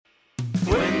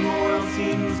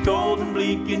seems cold and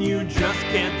bleak and you just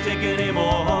can't take it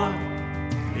anymore.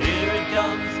 Here it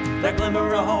comes, that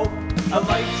glimmer of hope, a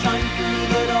light shines through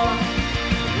the door.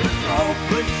 It's the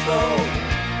hopeless show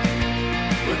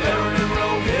with Aaron and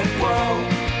Rohit. Whoa,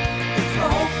 it's the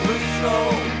hopeless show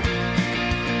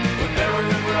with Aaron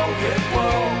and Rohit.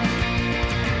 Whoa.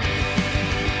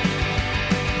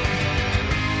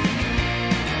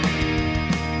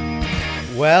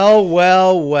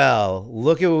 Well,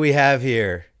 look at what we have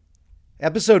here.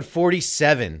 Episode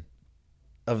 47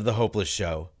 of The Hopeless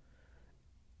Show.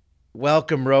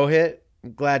 Welcome, Rohit.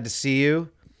 I'm glad to see you.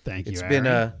 Thank you, It's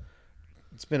Aaron.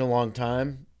 been a long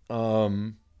time.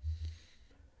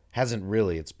 Hasn't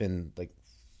really. It's been like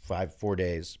 4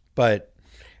 days, but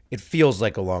it feels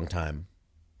like a long time.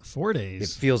 4 days. It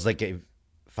feels like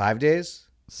 5 days?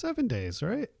 7 days,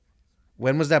 right?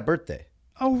 When was that birthday?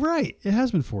 Oh, right. It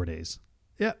has been 4 days.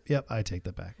 Yep. I take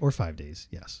that back. Or 5 days.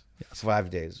 Yes. 5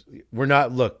 days. We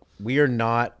are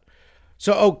not.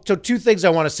 So two things I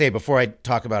want to say before I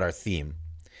talk about our theme.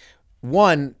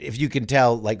 One, if you can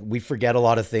tell, like, we forget a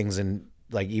lot of things, and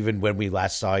like even when we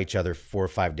last saw each other 4 or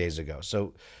 5 days ago.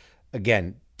 So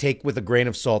again, take with a grain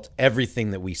of salt everything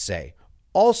that we say.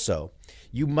 Also,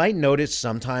 you might notice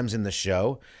sometimes in the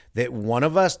show that one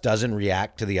of us doesn't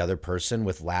react to the other person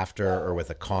with laughter or with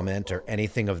a comment or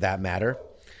anything of that matter.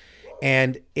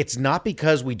 And it's not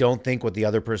because we don't think what the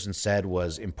other person said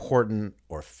was important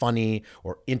or funny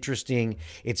or interesting.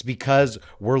 It's because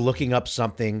we're looking up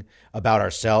something about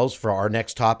ourselves for our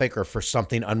next topic or for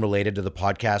something unrelated to the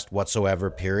podcast whatsoever,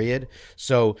 period.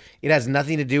 So it has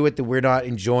nothing to do with that we're not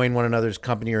enjoying one another's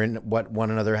company or in what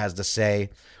one another has to say.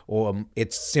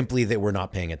 It's simply that we're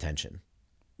not paying attention.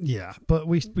 Yeah, but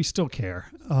we still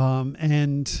care.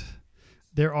 And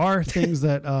there are things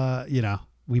that,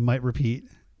 we might repeat.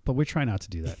 But we try not to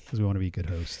do that because we want to be good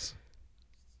hosts.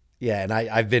 Yeah, and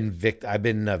I've been victim.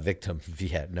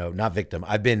 Yeah, no, not victim.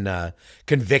 I've been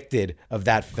convicted of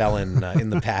that felon in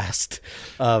the past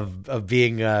of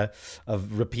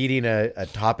repeating a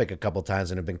topic a couple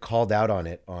times, and have been called out on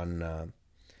it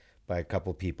by a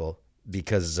couple people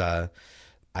because I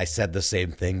said the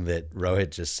same thing that Rohit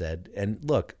just said. And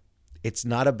look, it's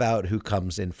not about who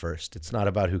comes in first. It's not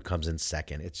about who comes in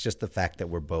second. It's just the fact that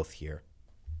we're both here.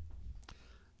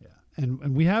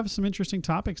 And we have some interesting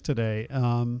topics today.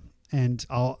 And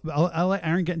I'll let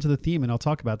Aaron get into the theme and I'll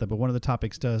talk about that. But one of the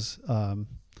topics does, and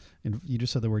you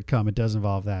just said the word come, it does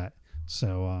involve that.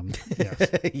 So, yes.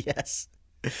 Yes.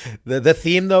 The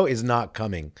theme though is not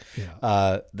coming.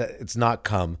 Yeah. It's not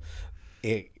come.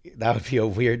 That would be a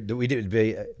weird, we did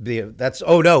that's,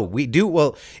 oh no, we do.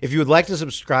 Well, if you would like to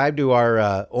subscribe to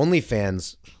our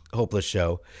OnlyFans Hopeless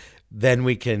Show, then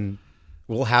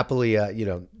we'll happily,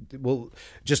 we'll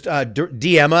just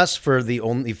DM us for the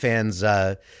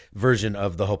OnlyFans version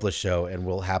of the Hopeless Show, and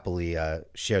we'll happily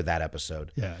share that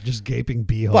episode. Yeah, just gaping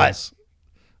beeholes.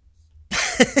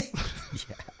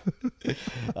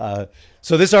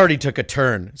 So this already took a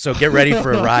turn. So get ready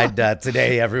for a ride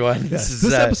today, everyone.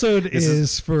 This episode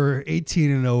is for 18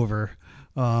 and over,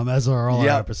 as are all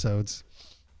our episodes.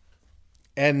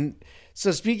 And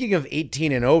so speaking of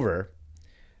 18 and over,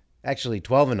 actually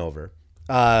 12 and over,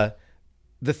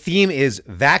 the theme is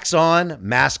Vax on,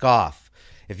 Mask off.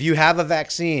 If you have a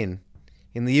vaccine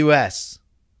in the U.S.,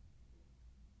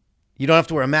 you don't have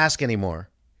to wear a mask anymore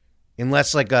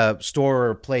unless like a store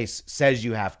or place says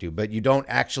you have to, but you don't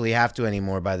actually have to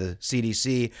anymore by the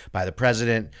CDC, by the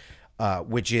president,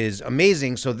 which is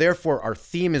amazing. So therefore, our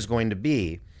theme is going to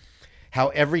be how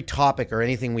every topic or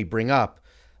anything we bring up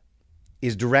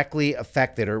is directly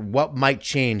affected or what might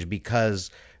change because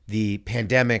the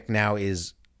pandemic now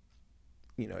is,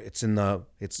 it's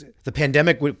the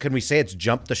pandemic. Can we say it's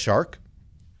jumped the shark?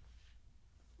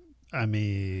 I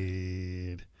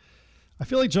mean, I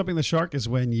feel like jumping the shark is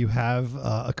when you have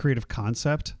a creative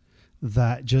concept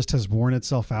that just has worn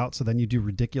itself out. So then you do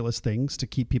ridiculous things to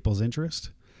keep people's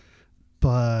interest.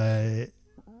 But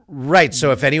right.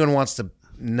 So if anyone wants to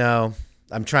know,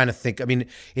 I'm trying to think. I mean,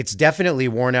 it's definitely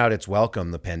worn out its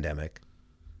welcome, the pandemic.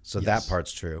 So yes. That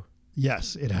part's true.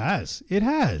 Yes, it has. It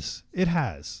has.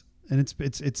 And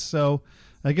it's so,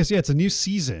 I guess, it's a new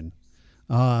season.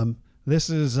 This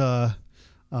is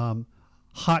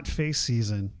hot face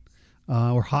season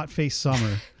or hot face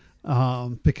summer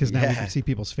because now we can see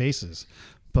people's faces.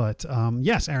 But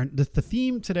yes, Aaron, the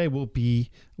theme today will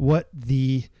be what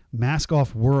the mask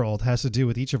off world has to do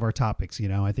with each of our topics.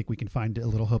 I think we can find a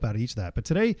little hope out of each of that. But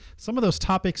today, some of those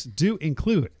topics do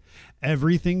include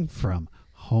everything from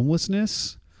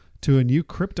homelessness to a new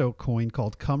crypto coin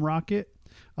called CumRocket,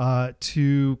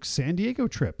 to San Diego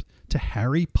trip, to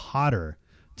Harry Potter,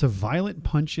 to violent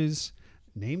punches,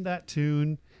 name that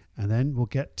tune, and then we'll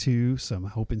get to some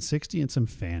Hope in 60 and some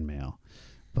fan mail.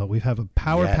 But we have a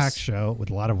power-packed show with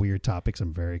a lot of weird topics.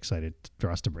 I'm very excited for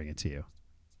us to bring it to you.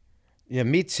 Yeah,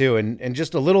 me too. And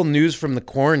just a little news from the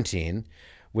quarantine,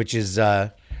 which is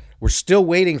we're still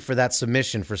waiting for that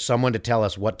submission for someone to tell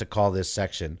us what to call this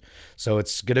section. So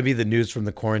it's going to be the news from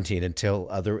the quarantine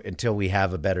until we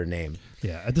have a better name.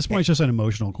 Yeah, at this point, it's just an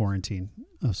emotional quarantine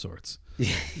of sorts.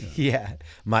 Yeah,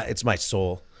 it's my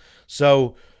soul.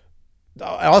 So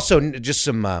also just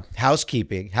some house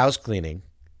cleaning,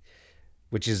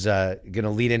 which is going to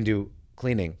lead into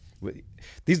cleaning.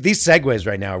 These segues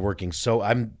right now are working, so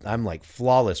I'm like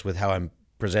flawless with how I'm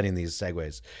presenting these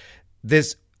segues.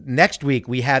 This next week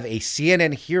we have a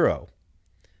CNN hero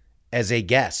as a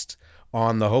guest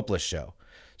on the Hopeless Show.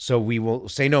 So we will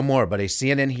say no more, but a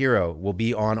CNN hero will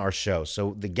be on our show.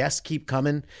 So the guests keep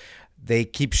coming. They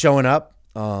keep showing up.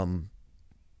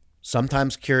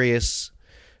 Sometimes curious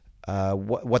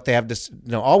what they have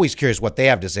to, always curious what they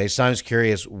have to say. Sometimes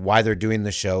curious why they're doing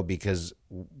the show, because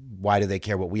why do they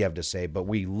care what we have to say? But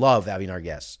we love having our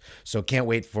guests. So can't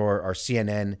wait for our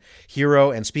CNN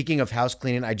hero. And speaking of house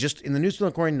cleaning, in the news from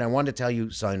the quarantine, I wanted to tell you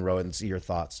something, Rowan, and see your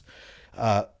thoughts.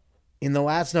 In the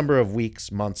last number of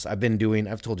weeks, months, I've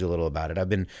told you a little about it. I've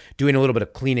been doing a little bit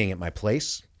of cleaning at my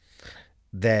place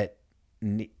that,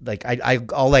 like,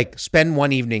 I'll like spend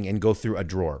one evening and go through a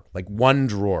drawer, like one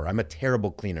drawer. I'm a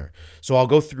terrible cleaner. So I'll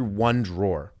go through one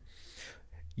drawer.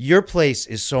 Your place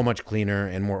is so much cleaner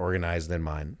and more organized than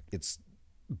mine. It's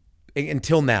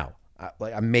until now.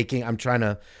 I'm trying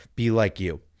to be like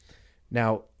you.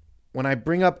 Now, when I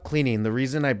bring up cleaning, the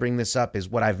reason I bring this up is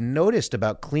what I've noticed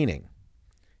about cleaning.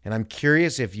 And I'm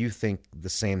curious if you think the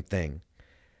same thing.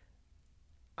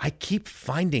 I keep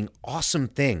finding awesome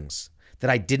things that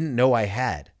I didn't know I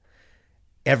had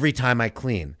every time I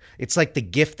clean. It's like the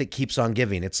gift that keeps on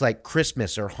giving. It's like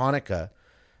Christmas or Hanukkah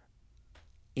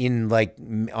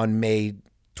on May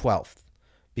 12th,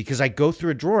 because I go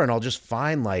through a drawer and I'll just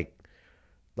find like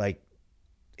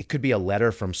it could be a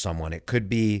letter from someone. It could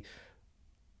be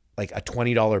like a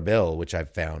 $20 bill, which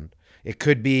I've found. It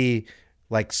could be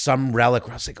like some relic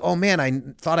where I was like, oh man, I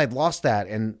thought I'd lost that.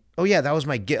 And oh yeah, that was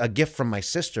a gift from my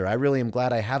sister. I really am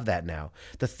glad I have that now.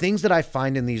 The things that I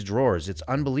find in these drawers, it's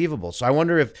unbelievable. So I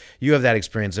wonder if you have that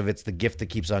experience, if it's the gift that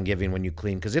keeps on giving when you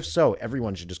clean. Because if so,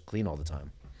 everyone should just clean all the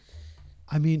time.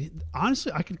 I mean,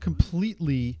 honestly, I can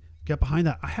completely get behind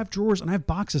that. I have drawers and I have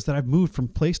boxes that I've moved from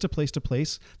place to place to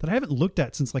place that I haven't looked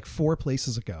at since like 4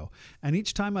 places ago. And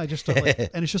each time I just and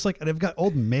it's just like, and I've got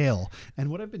old mail.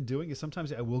 And what I've been doing is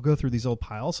sometimes I will go through these old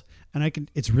piles and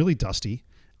it's really dusty.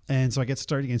 And so I get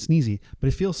started getting sneezy, but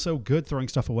it feels so good throwing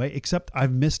stuff away, except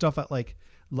I've missed stuff at like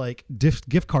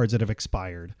gift cards that have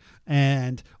expired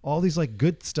and all these like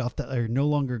good stuff that are no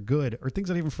longer good, or things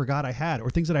that I even forgot I had, or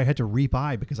things that I had to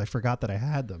rebuy because I forgot that I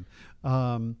had them.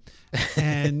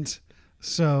 And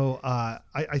so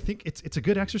I think it's a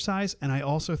good exercise. And I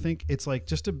also think it's like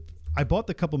I bought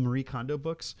the couple Marie Kondo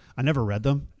books. I never read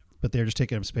them, but they're just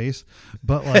taking up space.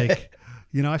 But like,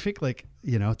 I think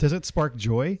does it spark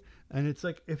joy? And it's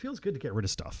like, it feels good to get rid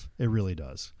of stuff. It really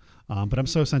does. But I'm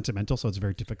so sentimental, so it's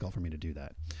very difficult for me to do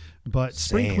that. But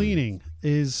spring cleaning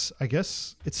is, I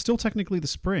guess, it's still technically the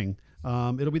spring.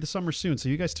 It'll be the summer soon. So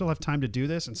you guys still have time to do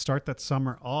this and start that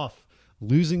summer off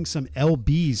losing some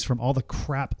LBs from all the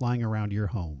crap lying around your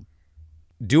home.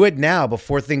 Do it now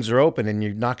before things are open and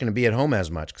you're not going to be at home as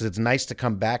much, because it's nice to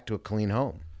come back to a clean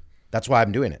home. That's why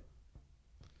I'm doing it.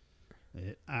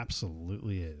 It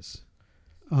absolutely is.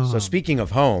 So speaking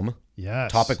of home, yes.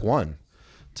 Topic one,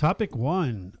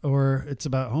 or it's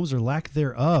about homes or lack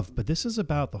thereof, but this is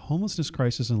about the homelessness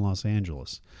crisis in Los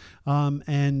Angeles.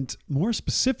 And more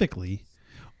specifically,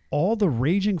 all the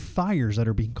raging fires that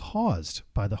are being caused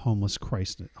by the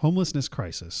homelessness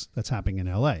crisis that's happening in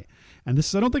LA. And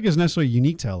this, I don't think is necessarily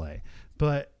unique to LA,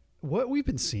 but what we've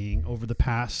been seeing over the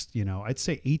past, I'd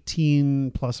say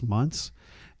 18 plus months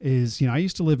is, I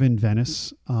used to live in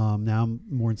Venice. Now I'm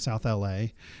more in South LA.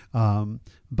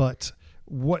 But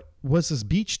what was this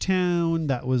beach town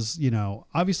that was,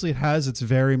 obviously it has its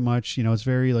very much, it's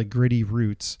very like gritty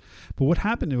roots. But what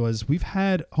happened was we've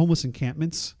had homeless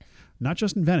encampments, not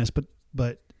just in Venice,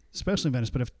 but especially in Venice,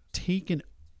 but have taken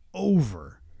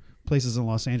over places in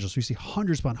Los Angeles. We see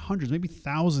hundreds upon hundreds, maybe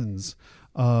thousands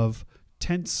of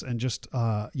tents and just,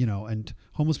 and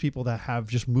homeless people that have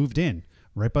just moved in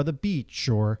right by the beach,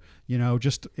 or,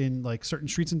 just in like certain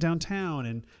streets in downtown,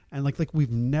 and like we've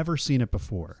never seen it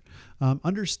before.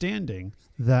 Understanding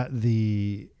that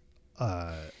a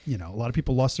lot of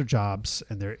people lost their jobs,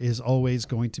 and there is always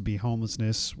going to be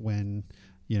homelessness when,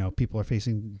 people are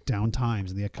facing down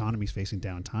times and the economy's facing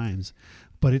down times.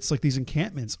 But it's like these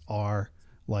encampments are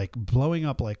like blowing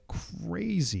up like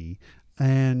crazy.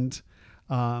 And,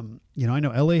 I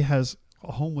know LA has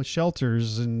homeless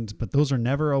shelters, but those are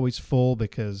never always full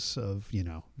because of,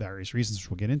 various reasons which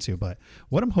we'll get into. But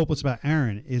what I'm hopeless about,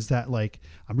 Aaron, is that like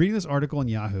I'm reading this article in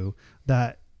Yahoo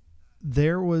that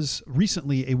there was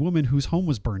recently a woman whose home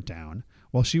was burnt down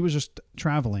while she was just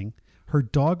traveling. Her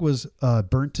dog was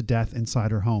burnt to death inside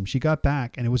her home. She got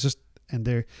back and it was just, and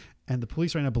the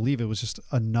police right now believe it was just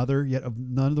another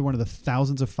one of the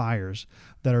thousands of fires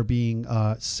that are being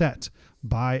set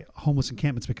by homeless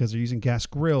encampments because they're using gas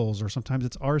grills or sometimes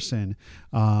it's arson.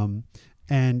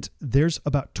 And there's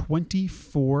about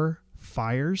 24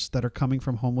 fires that are coming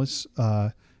from homeless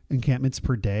encampments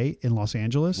per day in Los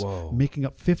Angeles, making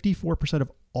up 54%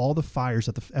 of all the fires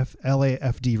that the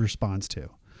LAFD responds to.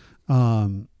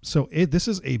 So this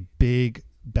is a big,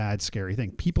 bad, scary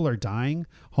thing. People are dying,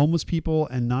 homeless people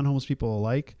and non-homeless people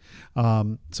alike.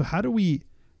 So how do we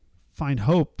find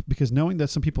hope? Because knowing that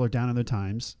some people are down on their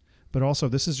times, but also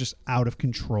this is just out of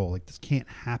control. Like this can't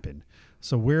happen.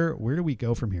 So where do we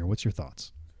go from here? What's your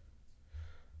thoughts?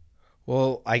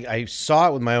 Well, I saw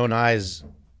it with my own eyes.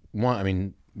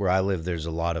 Where I live, there's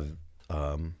a lot of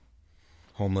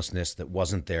homelessness that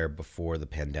wasn't there before the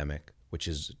pandemic, which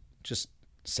is just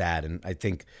sad. And I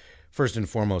think first and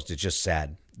foremost, it's just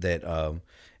sad that,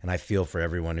 and I feel for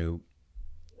everyone who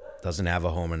doesn't have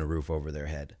a home and a roof over their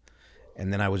head.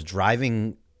 And then I was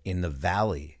driving in the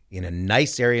valley, in a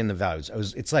nice area in the valley.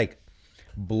 It's like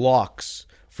blocks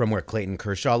from where Clayton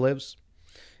Kershaw lives.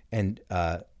 And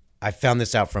I found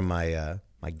this out from my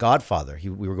godfather.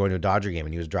 We were going to a Dodger game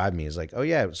and he was driving me. He's like, oh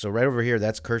yeah, so right over here,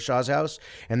 that's Kershaw's house.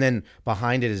 And then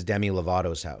behind it is Demi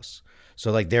Lovato's house.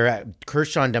 So like they're at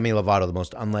Kershaw and Demi Lovato, the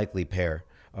most unlikely pair,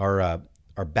 are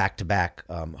back-to-back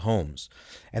homes.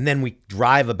 And then we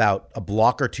drive about a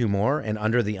block or two more and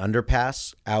under the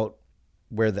underpass out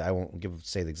where I won't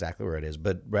say exactly where it is,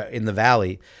 but in the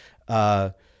valley,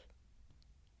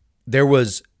 there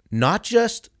was not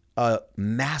just a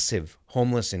massive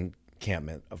homeless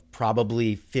encampment of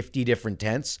probably 50 different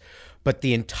tents, but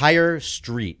the entire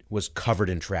street was covered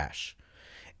in trash.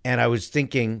 And I was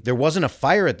thinking there wasn't a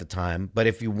fire at the time, but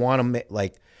if you want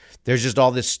to there's just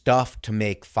all this stuff to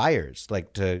make fires,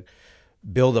 like to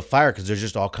build a fire, because there's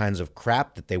just all kinds of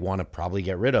crap that they want to probably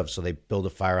get rid of. So they build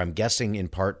a fire, I'm guessing in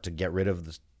part to get rid of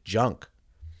the junk,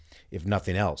 if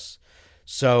nothing else.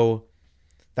 So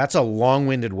that's a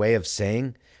long-winded way of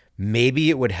saying maybe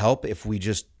it would help if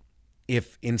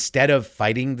instead of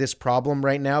fighting this problem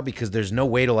right now, because there's no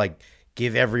way to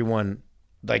give everyone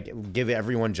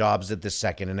jobs at this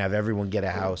second and have everyone get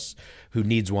a house who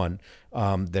needs one,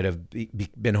 that have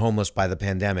been homeless by the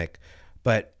pandemic.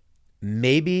 But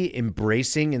maybe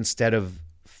embracing instead of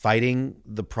fighting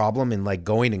the problem and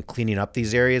going and cleaning up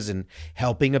these areas and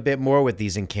helping a bit more with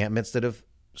these encampments that have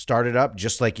started up,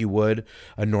 just like you would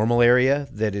a normal area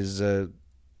that is a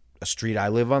street I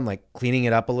live on, cleaning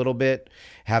it up a little bit,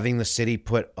 having the city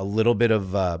put a little bit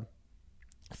of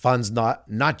funds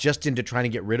not just into trying to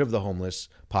get rid of the homeless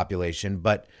population,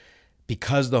 but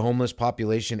because the homeless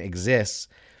population exists,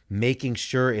 making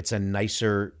sure it's a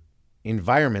nicer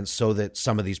environment so that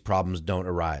some of these problems don't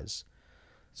arise.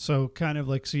 So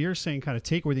so you're saying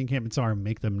take where the encampments are and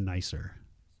make them nicer.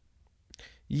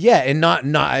 Yeah, and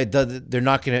they're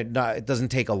not going to, it doesn't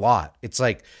take a lot. It's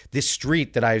like this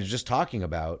street that I was just talking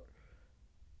about,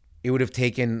 it would have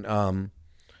taken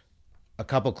a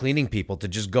couple cleaning people to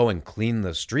just go and clean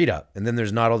the street up. And then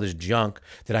there's not all this junk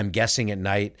that I'm guessing at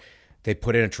night they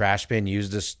put in a trash bin, use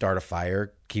to start a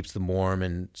fire, keeps them warm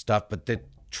and stuff. But the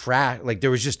trash,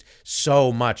 there was just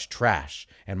so much trash.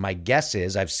 And my guess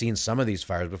is, I've seen some of these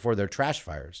fires before, they're trash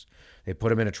fires. They put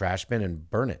them in a trash bin and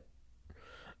burn it.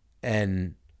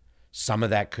 And some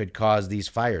of that could cause these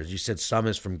fires. You said some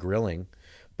is from grilling.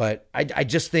 But I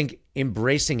just think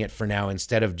embracing it for now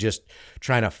instead of just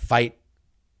trying to fight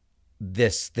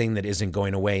this thing that isn't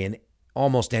going away in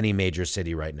almost any major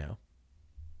city right now.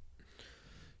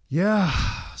 Yeah.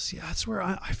 See, that's where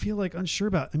I feel unsure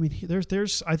about. I mean,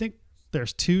 I think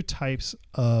there's two types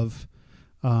of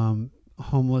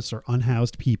homeless or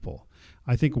unhoused people.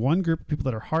 I think one group of people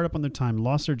that are hard up on their time,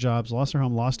 lost their jobs, lost their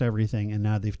home, lost everything, and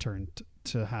now they've turned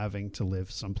to having to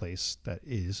live someplace that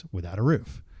is without a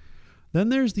roof. Then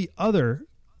there's the other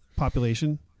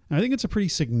population, and I think it's a pretty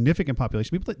significant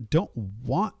population, people that don't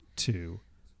want to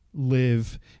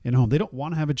live in a home. They don't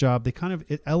want to have a job. They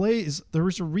there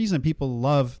is a reason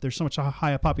there's so much a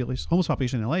high homeless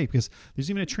population in LA, because there's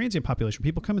even a transient population.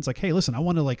 People come and it's like, hey, listen, I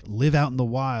want to live out in the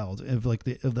wild of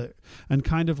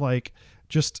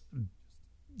just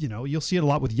you'll see it a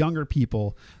lot with younger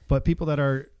people, but people that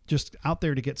are just out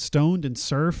there to get stoned and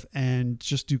surf and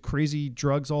just do crazy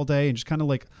drugs all day and just kind of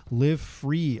like live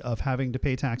free of having to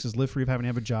pay taxes, live free of having to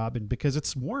have a job. And because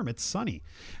it's warm, it's sunny.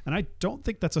 And I don't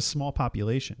think that's a small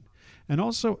population. And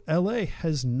also LA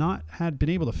has not been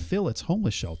able to fill its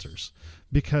homeless shelters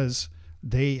because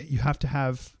you have to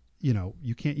have,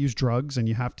 you can't use drugs and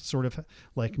you have to sort of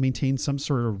like maintain some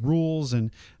sort of rules.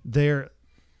 And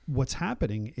what's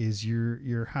happening is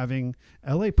you're having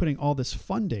LA putting all this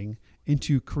funding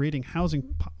into creating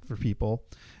housing for people.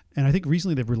 And I think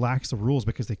recently they've relaxed the rules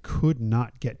because they could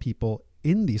not get people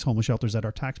in these homeless shelters that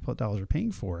our tax dollars are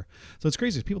paying for. So it's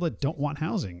crazy. It's people that don't want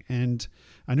housing. And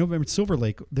I know in Silver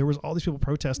Lake, there was all these people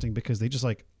protesting because they just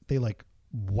they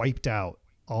wiped out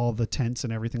all the tents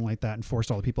and everything like that and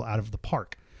forced all the people out of the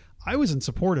park. I was in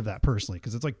support of that personally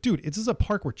because it's like, dude, this is a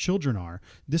park where children are.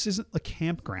 This isn't a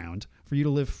campground for you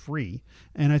to live free.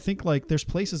 And I think like there's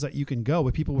places that you can go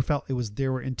where people felt they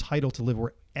were entitled to live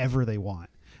wherever they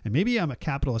want. And maybe I'm a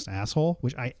capitalist asshole,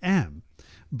 which I am,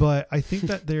 but I think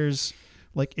that there's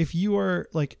like, if you are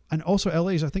like, and also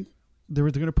LA's, I think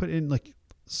they're going to put in like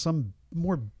some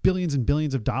more billions and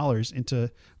billions of dollars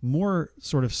into more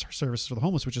sort of services for the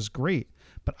homeless, which is great.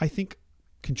 But I think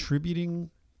contributing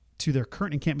to their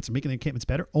current encampments and making the encampments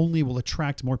better only will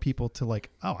attract more people to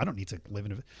like, oh, I don't need to live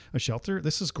in a shelter.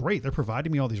 This is great. They're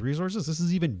providing me all these resources. This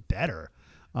is even better.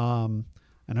 And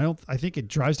I think it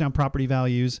drives down property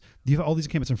values. You have all these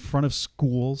encampments in front of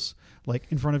schools, like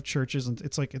in front of churches. And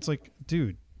it's like,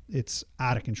 dude, it's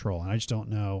out of control. And I just don't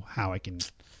know how it's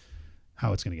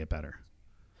going to get better.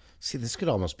 See, this could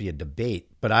almost be a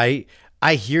debate, but I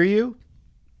hear you.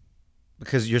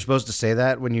 Because you're supposed to say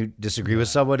that when you disagree with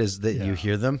someone is that you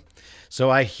hear them. So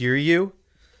I hear you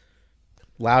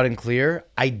loud and clear.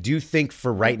 I do think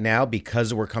for right now,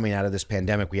 because we're coming out of this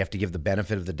pandemic, we have to give the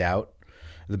benefit of the doubt.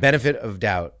 The benefit of the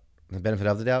doubt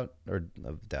or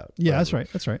of doubt. Yeah, that's right.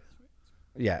 That's right.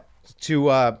 Yeah. To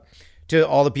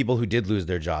all the people who did lose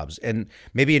their jobs and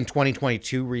maybe in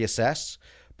 2022 reassess.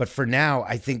 But for now,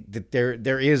 I think that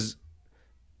there is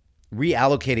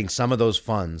reallocating some of those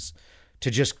funds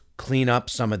to just clean up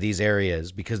some of these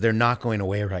areas because they're not going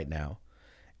away right now.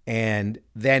 And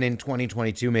then in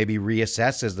 2022, maybe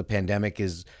reassess as the pandemic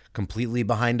is completely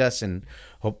behind us and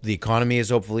hope the economy is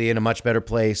hopefully in a much better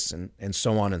place and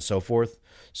so on and so forth.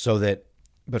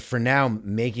 But for now,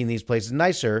 making these places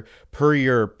nicer, per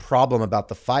your problem about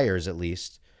the fires at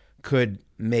least, could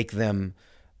make them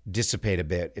dissipate a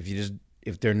bit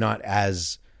if they're not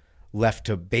as left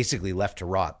to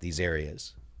rot, these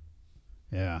areas.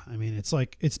 Yeah, I mean, it's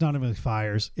like, it's not even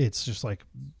fires. It's just like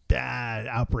bad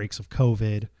outbreaks of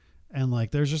COVID. And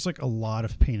like, there's just like a lot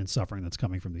of pain and suffering that's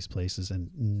coming from these places. And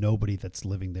nobody that's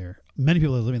living there, many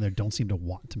people that are living there don't seem to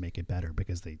want to make it better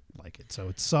because they like it. So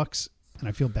it sucks. And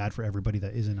I feel bad for everybody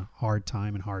that is in a hard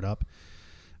time and hard up.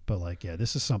 But like, yeah,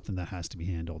 this is something that has to be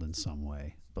handled in some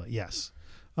way. But yes.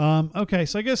 Okay,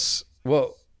 so I guess...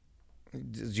 Well,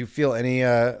 did you feel any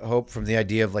hope from the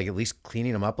idea of like at least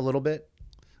cleaning them up a little bit?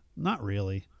 Not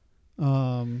really.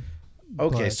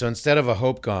 Okay, so instead of a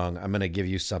hope gong, I'm going to give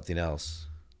you something else.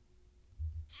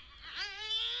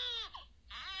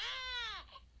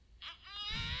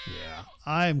 Yeah,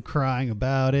 I'm crying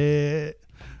about it.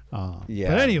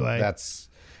 Yeah, but anyway,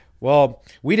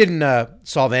 we didn't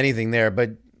solve anything there,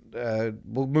 but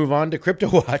we'll move on to Crypto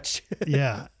Watch.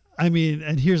 Yeah, I mean,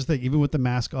 and here's the thing: even with the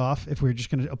mask off, if we're just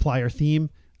going to apply our theme,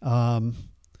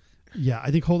 yeah,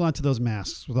 I think hold on to those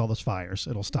masks with all those fires;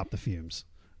 it'll stop the fumes.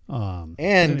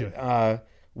 Anyway.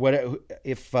 What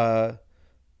if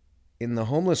in the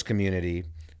homeless community,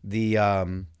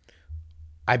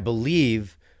 I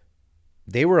believe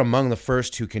they were among the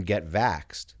first who can get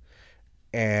vaxxed.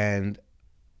 And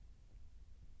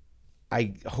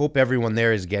I hope everyone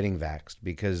there is getting vaxxed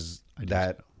because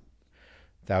that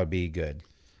would be good.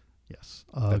 Yes.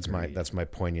 That's my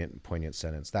poignant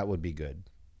sentence. That would be good.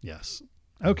 Yes.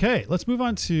 Okay, let's move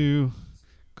on to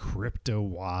Crypto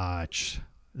Watch.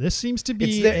 This seems to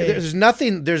be there's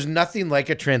nothing like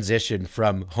a transition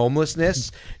from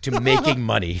homelessness to making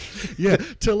money. Yeah,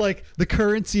 to like the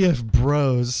currency of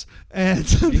bros. And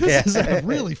this is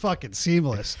really fucking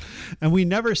seamless. And we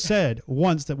never said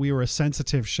once that we were a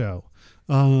sensitive show.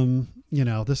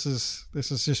 This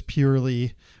is just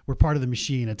purely, we're part of the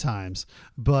machine at times.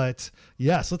 But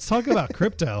yes, let's talk about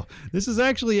crypto. This is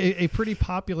actually a pretty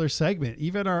popular segment.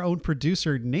 Even our own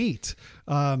producer, Nate,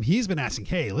 he's been asking,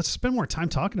 hey, let's spend more time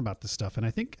talking about this stuff. And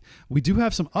I think we do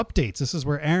have some updates. This is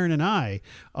where Aaron and I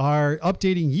are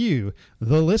updating you,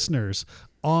 the listeners,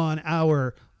 on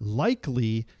our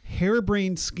likely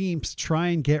harebrained schemes to try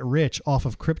and get rich off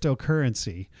of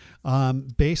cryptocurrency,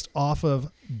 based off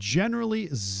of generally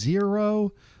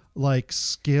zero like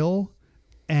skill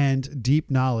and deep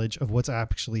knowledge of what's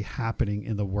actually happening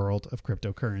in the world of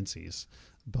cryptocurrencies.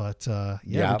 But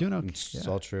we're doing okay. It's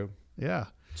all true. Yeah.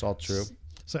 It's all true.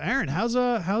 So Aaron,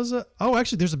 oh,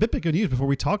 actually there's a bit of good news before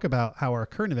we talk about how our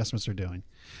current investments are doing,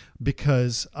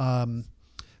 because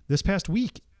this past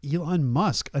week, Elon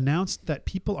Musk announced that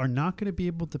people are not going to be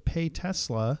able to pay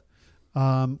Tesla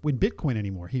with Bitcoin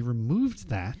anymore. He removed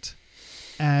that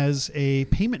as a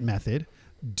payment method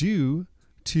due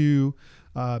to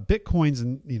Bitcoins,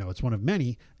 and it's one of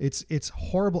many. It's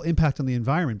horrible impact on the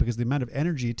environment because the amount of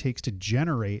energy it takes to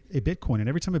generate a Bitcoin, and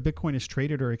every time a Bitcoin is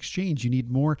traded or exchanged, you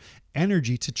need more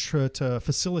energy to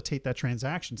facilitate that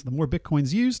transaction. So the more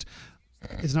Bitcoins used,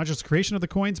 it's not just the creation of the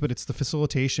coins, but it's the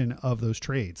facilitation of those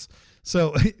trades.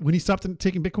 So when he stopped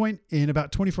taking Bitcoin, in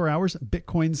about 24 hours,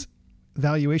 Bitcoin's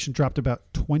valuation dropped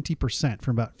about 20%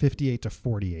 from about 58 to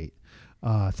 48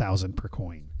 thousand per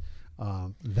coin.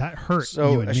 That hurt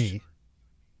you and me.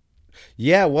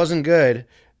 Yeah, it wasn't good.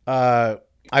 I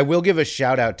will give a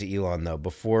shout out to Elon though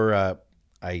before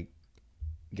I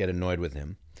get annoyed with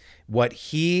him. What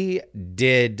he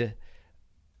did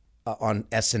on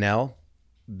SNL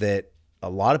that a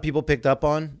lot of people picked up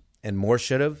on and more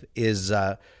should have is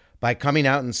by coming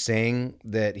out and saying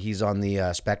that he's on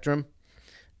the spectrum.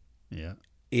 Yeah,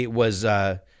 it was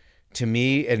to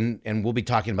me, and we'll be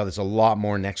talking about this a lot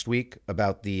more next week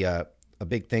about the a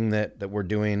big thing that we're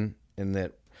doing, and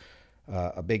that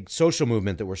a big social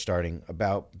movement that we're starting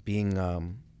about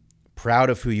being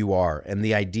proud of who you are, and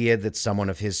the idea that someone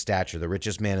of his stature, the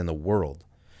richest man in the world,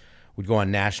 would go on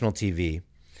national TV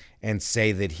and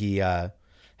say that he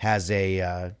has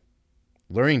a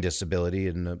learning disability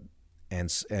and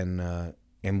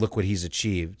look what he's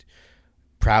achieved.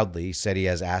 Proudly said he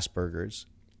has Asperger's,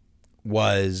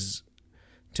 was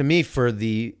to me for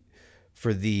the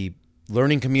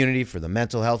learning community, for the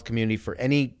mental health community, for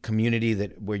any community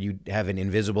where you have an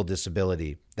invisible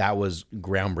disability, that was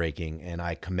groundbreaking, and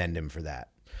I commend him for that.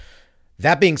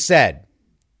 That being said,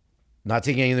 not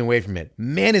taking anything away from it,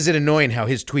 man, is it annoying how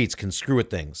his tweets can screw with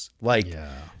things.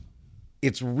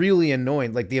 It's really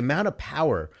annoying. Like the amount of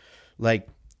power,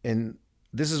 and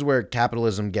this is where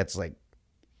capitalism gets like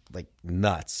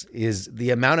nuts, is the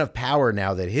amount of power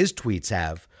now that his tweets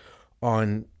have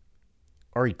on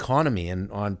our economy and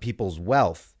on people's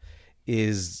wealth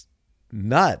is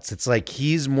nuts. It's like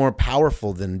he's more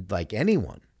powerful than like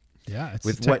anyone. Yeah, it's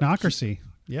technocracy.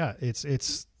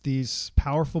 It's these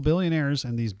powerful billionaires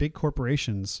and these big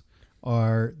corporations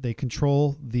they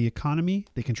control the economy,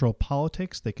 they control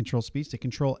politics, they control speech, they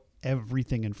control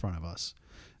everything in front of us.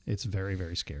 It's very,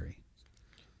 very scary.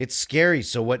 It's scary.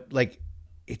 So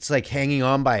it's like hanging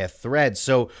on by a thread.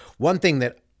 So one thing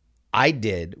that I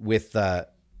did with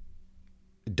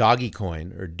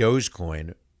Dogecoin or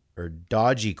Dogecoin or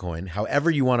Dogecoin,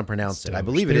 however you want to pronounce it, I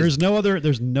believe it is.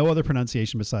 There's no other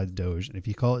pronunciation besides Doge. And if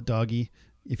you call it Doggy,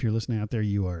 if you're listening out there,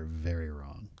 you are very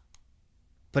wrong.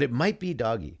 But it might be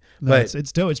Doggy. No, but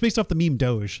it's Doge. It's based off the meme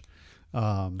Doge.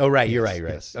 Right. You're right.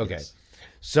 Yes, okay. Yes.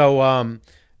 So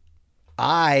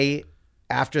I,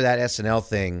 after that SNL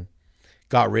thing,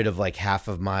 got rid of like half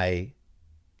of my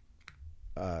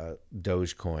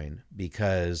Dogecoin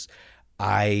because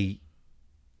I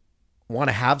want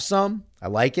to have some. I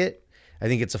like it. I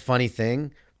think it's a funny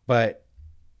thing, but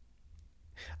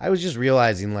I was just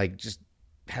realizing just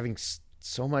having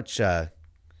so much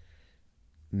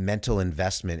mental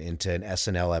investment into an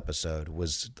SNL episode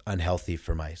was unhealthy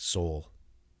for my soul.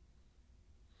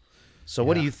 So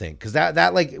what do you think? Because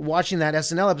that watching that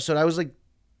SNL episode, I was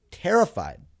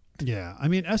terrified. Yeah, I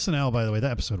mean SNL. By the way,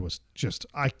 that episode was just.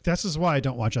 This is why I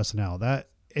don't watch SNL. That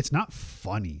it's not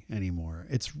funny anymore.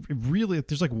 It's really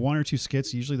there's one or two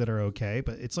skits usually that are okay,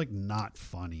 but it's not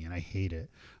funny, and I hate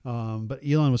it. But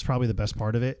Elon was probably the best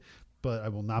part of it. But I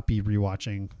will not be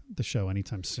rewatching the show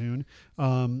anytime soon.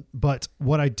 But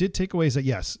what I did take away is that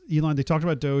yes, Elon. They talked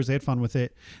about Doge. They had fun with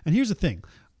it. And here's the thing: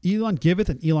 Elon giveth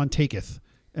and Elon taketh.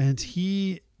 And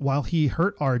while he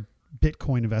hurt our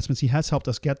Bitcoin investments, he has helped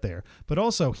us get there. But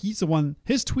also, he's the one.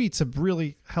 His tweets have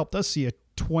really helped us see a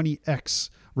 20x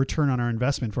return on our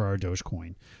investment for our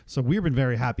Dogecoin. So we've been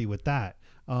very happy with that.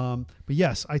 But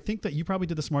yes, I think that you probably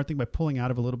did the smart thing by pulling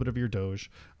out of a little bit of your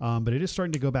Doge. But it is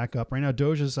starting to go back up right now.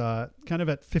 Doge is kind of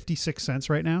at 56 cents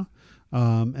right now.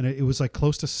 And it was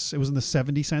close to, it was in the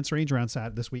 70 cents range around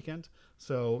this weekend.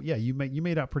 So yeah, you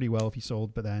made out pretty well if you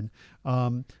sold, but then,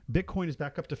 Bitcoin is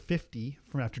back up to 50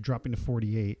 from after dropping to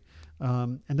 48.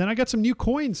 And then I got some new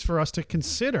coins for us to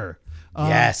consider.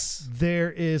 Yes.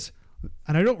 There is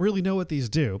and I don't really know what these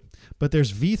do, but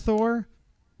there's VThor,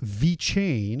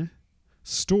 VChain,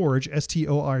 Storj,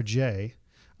 STORJ.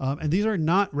 And these are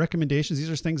not recommendations. These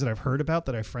are things that I've heard about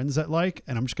that I have friends that like,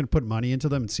 and I'm just going to put money into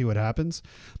them and see what happens.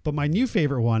 But my new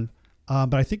favorite one,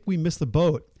 but I think we missed the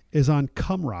boat, is on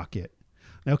CumRocket.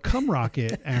 Now,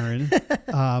 CumRocket, Aaron,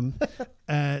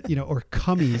 or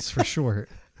Cummies for short,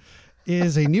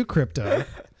 is a new crypto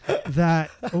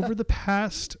that over the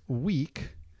past week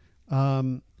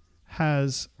year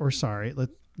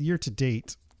to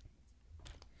date,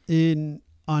 on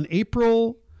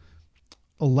April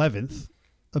 11th,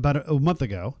 about a month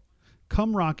ago,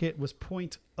 CumRocket was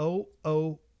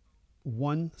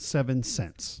 0.0017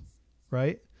 cents,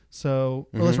 right? So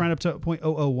let's round up to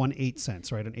 0.0018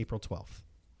 cents, right, on April 12th.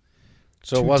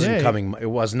 So it was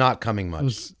not coming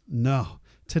much. No.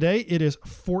 Today it is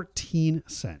 14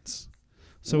 cents.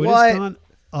 So what? It has gone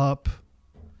up.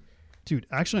 Dude,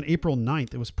 actually on April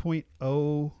 9th, it was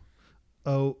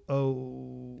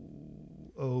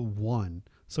 0.00001.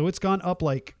 So it's gone up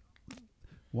like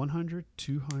 100,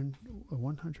 200,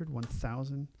 100,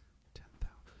 1,000,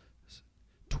 10,000,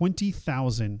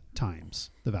 20,000 times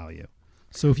the value.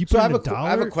 So if you put in $1, I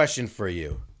have a question for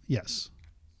you. Yes.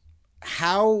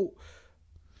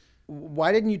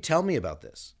 Why didn't you tell me about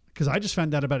this? Because I just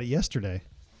found out about it yesterday.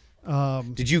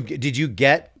 Did you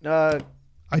get? I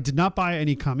did not buy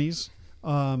any cummies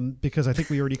because I think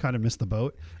we already kind of missed the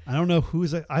boat. I don't know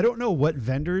I don't know what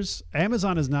vendors.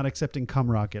 Amazon is not accepting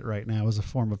CumRocket right now as a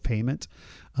form of payment.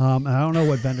 And I don't know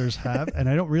what vendors have, and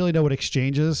I don't really know what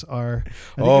exchanges are.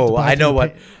 I know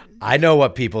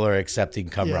what people are accepting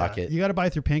CumRocket. Yeah, you got to buy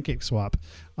through PancakeSwap,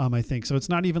 I think. So it's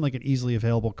not even like an easily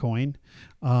available coin.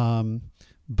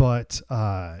 But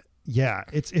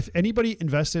it's if anybody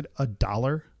invested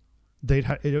 $1, they'd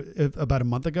about a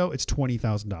month ago, it's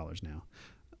 $20,000 now.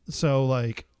 So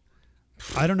like,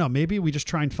 I don't know. Maybe we just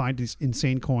try and find these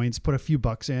insane coins, put a few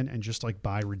bucks in, and just like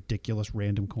buy ridiculous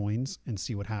random coins and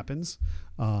see what happens.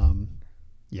 We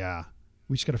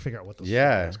just got to figure out what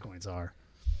those coins are.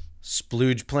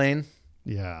 Splooge plane.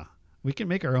 Yeah, we can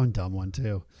make our own dumb one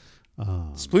too.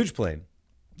 Splooge plane.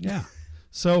 Yeah.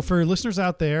 So for listeners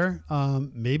out there,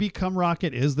 maybe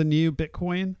CumRocket is the new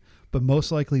Bitcoin, but most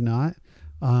likely not.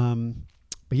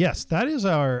 But yes, that is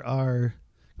our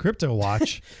crypto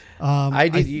watch. You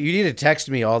need to text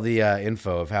me all the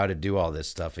info of how to do all this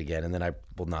stuff again, and then I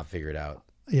will not figure it out.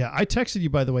 Yeah, I texted you,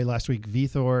 by the way, last week,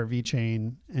 VThor,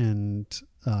 VChain, and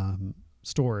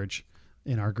Storj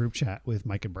in our group chat with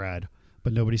Mike and Brad,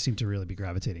 but nobody seemed to really be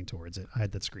gravitating towards it. I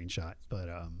had that screenshot, but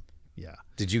yeah.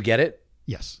 Did you get it?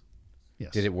 Yes.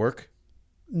 Did it work?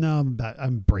 No,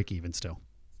 I'm break even still.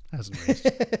 Hasn't raised.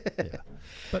 Yeah.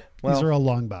 But these are all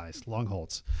long buys, long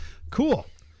holds. Cool.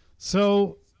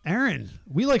 So, Aaron,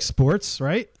 we like sports,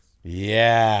 right?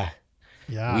 Yeah.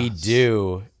 Yeah. We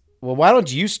do. Well, why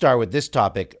don't you start with this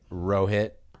topic,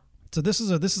 Rohit? So this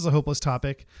is a hopeless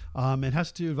topic. It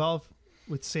has to involve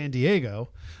with San Diego.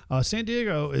 San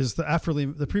Diego is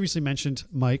the previously mentioned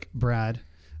Mike, Brad,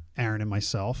 Aaron, and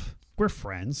myself. We're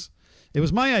friends. It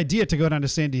was my idea to go down to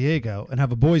San Diego and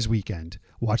have a boys' weekend,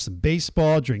 watch some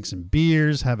baseball, drink some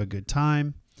beers, have a good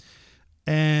time.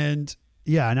 And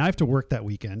I have to work that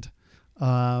weekend.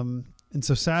 And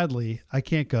so sadly, I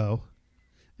can't go.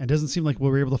 And it doesn't seem like we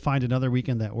were able to find another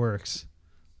weekend that works.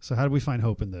 So how do we find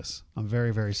hope in this? I'm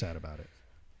very, very sad about it.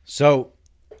 So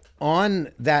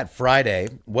on that Friday,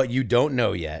 what you don't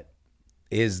know yet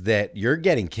is that you're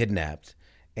getting kidnapped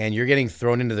and you're getting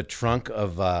thrown into the trunk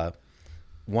of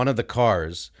one of the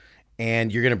cars,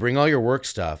 and you're going to bring all your work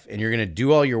stuff and you're going to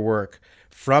do all your work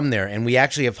from there. And we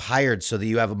actually have hired so that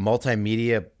you have a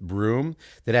multimedia room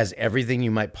that has everything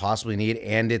you might possibly need,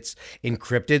 and it's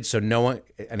encrypted. So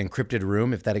an encrypted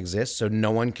room, if that exists, so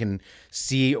no one can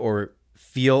see or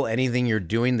feel anything you're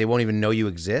doing. They won't even know you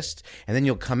exist. And then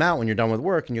you'll come out when you're done with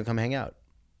work and you'll come hang out.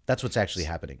 That's what's actually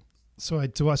happening. So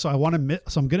I'm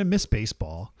going to miss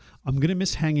baseball. I'm going to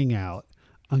miss hanging out.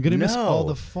 I'm going to miss all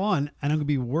the fun, and I'm going to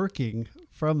be working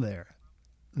from there.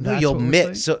 You'll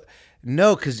miss. So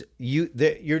no, because you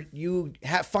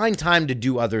find time to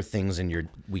do other things in your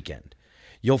weekend.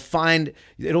 You'll find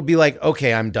it'll be like,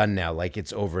 okay, I'm done now. Like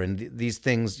it's over. And these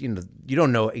things, you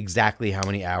don't know exactly how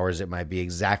many hours it might be,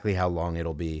 exactly how long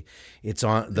it'll be. It's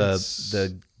on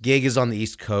the gig is on the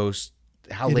East Coast.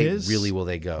 How late really will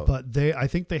they go? But I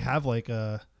think they have like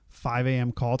a 5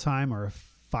 a.m. call time or a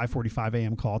 5:45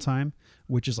 a.m. call time,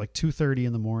 which is like 2:30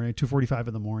 in the morning, 2:45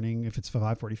 in the morning if it's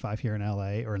 5:45 here in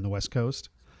LA or in the West Coast.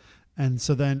 And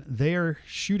so then they are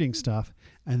shooting stuff,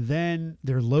 and then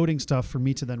they're loading stuff for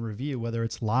me to then review, whether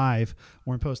it's live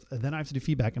or in post. And then I have to do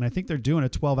feedback. And I think they're doing a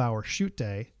 12-hour shoot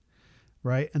day.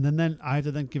 right? And then I have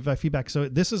to then give my feedback. So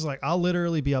this is like, I'll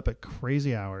literally be up at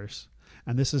crazy hours.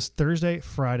 And this is Thursday,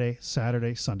 Friday,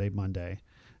 Saturday, Sunday, Monday.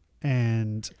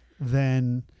 And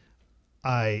then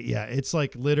it's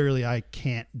like literally I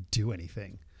can't do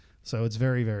anything. So it's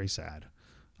very, very sad.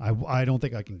 I don't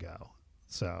think I can go.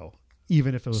 So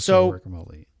even if it was to work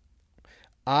remotely.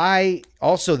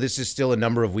 This is still a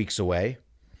number of weeks away.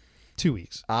 2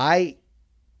 weeks.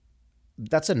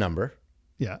 That's a number.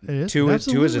 Yeah, it is. Two is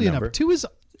a number. 2 is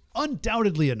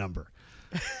undoubtedly a number.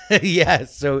 Yeah,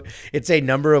 so it's a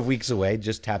number of weeks away.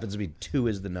 Just happens to be 2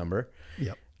 is the number.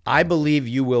 Yep. I believe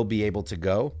you will be able to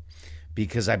go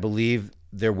because I believe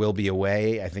there will be a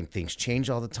way. I think things change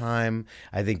all the time.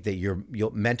 I think that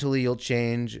you'll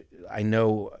change. I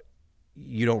know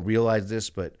you don't realize this,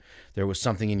 but there was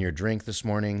something in your drink this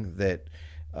morning that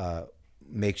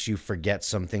makes you forget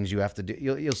some things you have to do.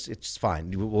 It's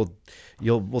fine.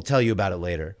 We'll tell you about it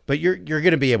later. But you're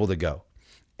going to be able to go.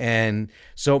 And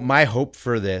so my hope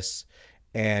for this,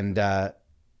 and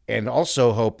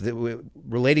also hope that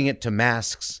relating it to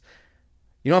masks,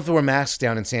 you don't have to wear masks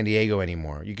down in San Diego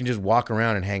anymore. You can just walk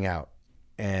around and hang out.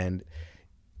 And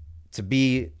to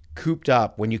be cooped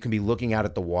up when you can be looking out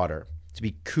at the water, to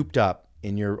be cooped up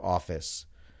in your office,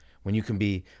 when you can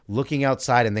be looking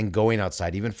outside and then going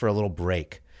outside, even for a little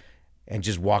break, and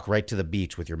just walk right to the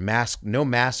beach with your mask, no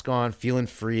mask on, feeling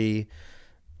free.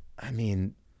 I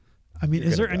mean,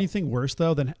 is there anything worse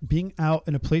though than being out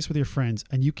in a place with your friends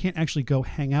and you can't actually go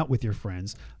hang out with your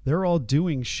friends? They're all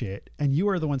doing shit and you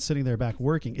are the one sitting there back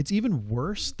working. It's even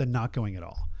worse than not going at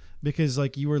all, because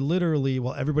like you are literally,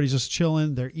 while everybody's just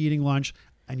chilling, they're eating lunch,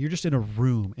 and you're just in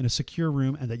a secure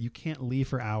room, and that you can't leave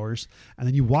for hours. And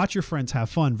then you watch your friends have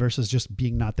fun versus just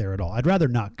being not there at all. I'd rather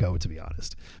not go, to be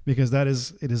honest, because it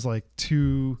is like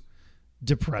too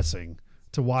depressing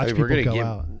to watch people go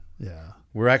out. Yeah.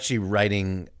 We're actually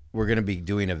we're going to be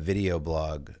doing a video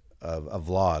vlog of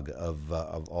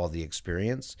all the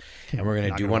experience. And we're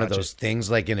going to do one of those things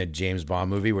like in a James Bond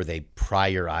movie where they pry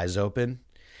your eyes open.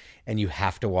 And you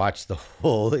have to watch the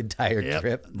whole entire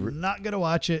trip. Not going to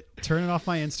watch it. Turning off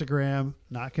my Instagram.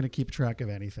 Not going to keep track of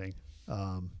anything.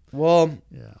 On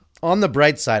the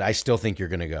bright side, I still think you're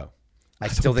going to go. I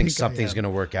still think something's going to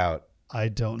work out. I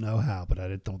don't know how, but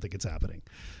I don't think it's happening.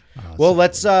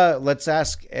 Let's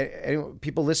ask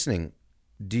people listening.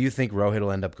 Do you think Rohit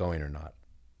will end up going or not?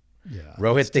 Yeah.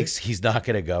 Rohit thinks he's not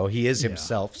going to go. He is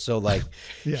himself. So like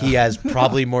he has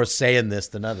probably more say in this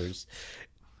than others.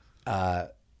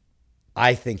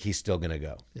 I think he's still going to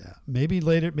go. Yeah. Maybe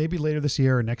later this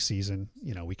year or next season,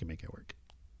 we can make it work.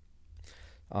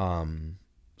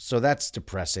 So that's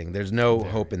depressing. There's no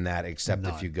hope in that except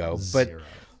if you go. But zero.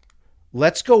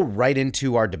 Let's go right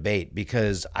into our debate,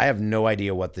 because I have no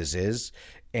idea what this is.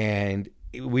 And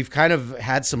we've kind of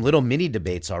had some little mini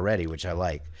debates already, which I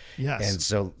like. Yes. And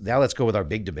so now let's go with our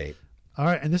big debate. All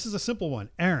right. And this is a simple one.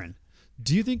 Aaron,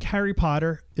 do you think Harry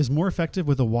Potter is more effective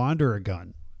with a wand or a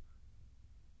gun?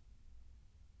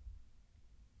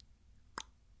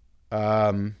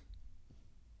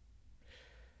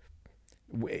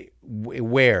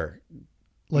 Where?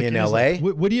 Like in LA?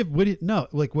 Would he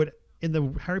in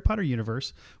the Harry Potter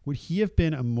universe, would he have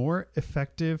been a more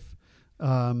effective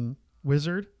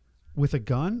wizard with a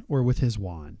gun or with his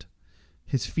wand,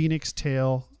 his Phoenix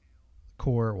Tail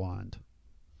core wand?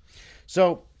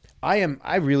 So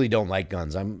I really don't like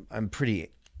guns. I'm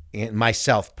pretty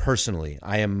myself personally.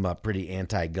 I am pretty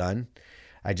anti-gun.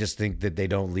 I just think that they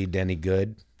don't lead to any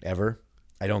good ever.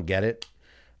 I don't get it.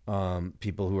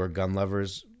 People who are gun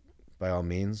lovers, by all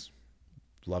means,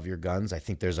 love your guns. I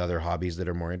think there's other hobbies that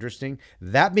are more interesting.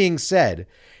 That being said,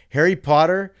 Harry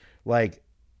Potter, like,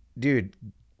 dude,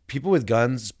 people with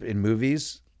guns in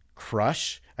movies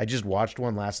crush. I just watched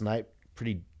one last night.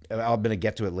 I'm going to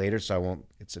get to it later, so I won't.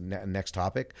 It's a next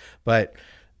topic. But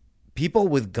people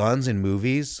with guns in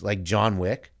movies, like John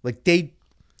Wick, like they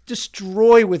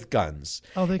destroy with guns.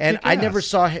 Oh, they and kick I ass. never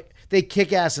saw they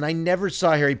kick ass, and I never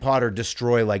saw Harry Potter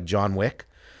destroy like John Wick,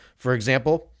 for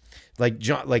example. Like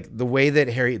the way that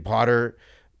Harry Potter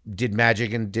did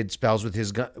magic and did spells with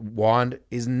his wand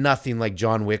is nothing like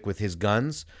John Wick with his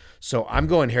guns. So I'm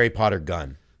going Harry Potter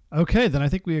gun. Okay, then I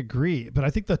think we agree. But I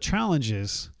think the challenge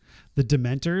is the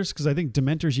Dementors, because I think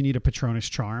Dementors, you need a Patronus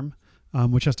charm,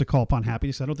 which has to call upon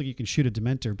happiness. I don't think you can shoot a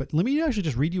Dementor. But let me actually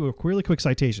just read you a really quick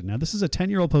citation. Now, this is a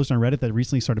 10-year-old post on Reddit that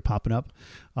recently started popping up,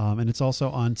 and it's also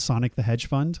on Sonic the Hedge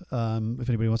Fund, if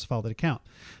anybody wants to follow that account.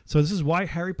 So this is why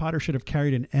Harry Potter should have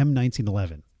carried an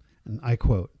M1911. And I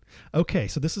quote, "Okay,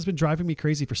 so this has been driving me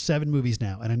crazy for 7 movies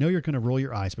now, and I know you're going to roll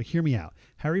your eyes, but hear me out.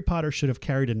 Harry Potter should have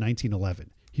carried a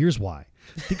 1911. Here's why.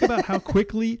 Think about how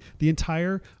quickly the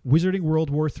entire Wizarding World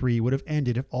War III would have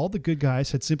ended if all the good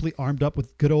guys had simply armed up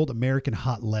with good old American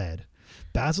hot lead.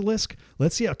 Basilisk,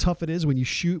 let's see how tough it is when you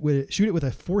shoot it with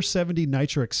a 470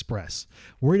 Nitro Express.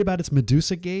 Worried about its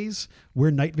Medusa gaze?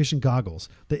 Wear night vision goggles.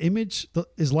 The image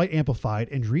is light amplified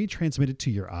and retransmitted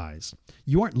to your eyes.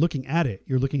 You aren't looking at it,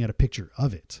 you're looking at a picture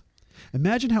of it.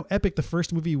 Imagine how epic the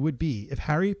first movie would be if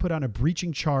Harry put on a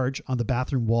breaching charge on the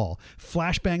bathroom wall,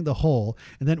 flashbanged the hole,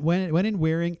 and then went in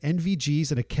wearing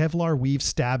NVGs and a Kevlar weave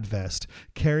stab vest,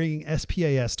 carrying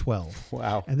SPAS-12.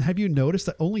 Wow. And have you noticed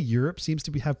that only Europe seems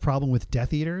to have problem with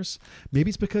Death Eaters? Maybe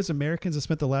it's because Americans have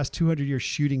spent the last 200 years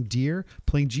shooting deer,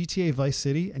 playing GTA Vice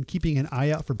City, and keeping an eye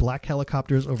out for black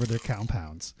helicopters over their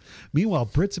compounds. Meanwhile,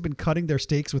 Brits have been cutting their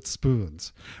steaks with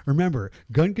spoons. Remember,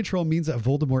 gun control means that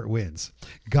Voldemort wins.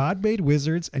 God made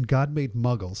wizards and God made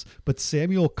muggles, but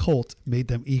Samuel Colt made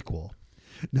them equal.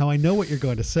 Now I know what you're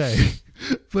going to say,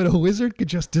 but a wizard could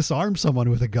just disarm someone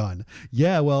with a gun.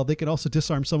 Yeah, well, they could also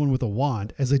disarm someone with a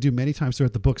wand, as they do many times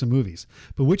throughout the books and movies.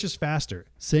 But which is faster,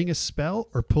 saying a spell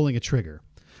or pulling a trigger?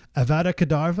 Avada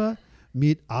Kedavra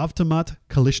meet Avtomat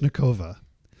Kalishnikova.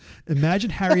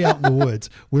 Imagine Harry out in the woods,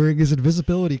 wearing his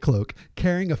invisibility cloak,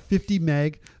 carrying a 50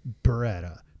 meg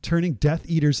Beretta, turning Death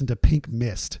Eaters into pink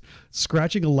mist,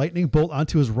 scratching a lightning bolt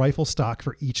onto his rifle stock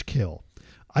for each kill.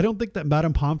 I don't think that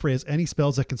Madame Pomfrey has any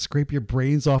spells that can scrape your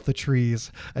brains off the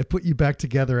trees and put you back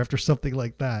together after something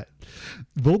like that.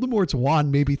 Voldemort's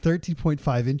wand may be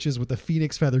 13.5 inches with a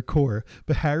phoenix feather core,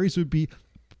 but Harry's would be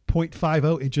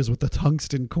 0.50 inches with the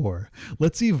tungsten core.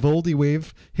 Let's see Voldy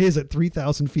wave his at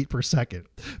 3,000 feet per second.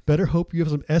 Better hope you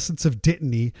have some essence of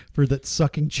Dittany for that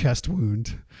sucking chest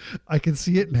wound. I can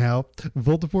see it now.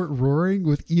 Voldemort roaring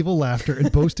with evil laughter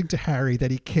and boasting to Harry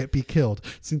that he can't be killed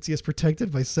since he is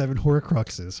protected by 7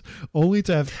 Horcruxes, only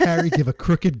to have Harry give a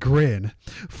crooked grin,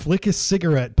 flick his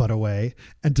cigarette butt away,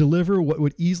 and deliver what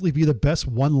would easily be the best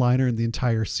one-liner in the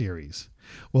entire series.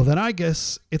 Well, then I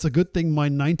guess it's a good thing my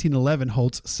 1911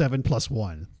 holds 7 +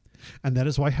 1. And that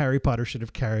is why Harry Potter should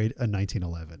have carried a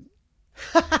 1911.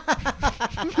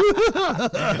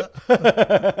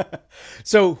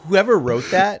 So whoever wrote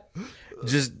that,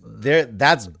 just there,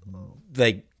 that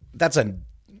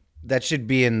should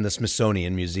be in the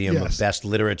Smithsonian Museum of Best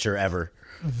Literature Ever.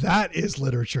 That is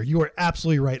literature. You are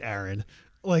absolutely right, Aaron.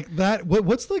 Like that.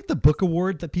 What's like the book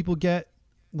award that people get?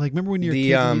 Like, remember when you're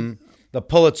the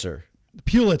Pulitzer.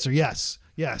 Pulitzer, yes.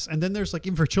 And then there's like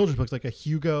even for children's books, like a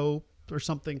Hugo or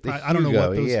something. I don't know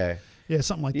what those. Yeah,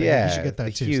 something like that. Yeah, you should get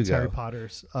that too. Since Harry Potter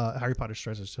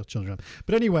stresses children.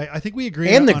 But anyway, I think we agree.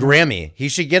 And the Grammy. He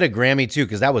should get a Grammy too,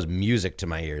 because that was music to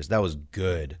my ears. That was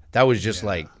good. That was just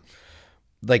like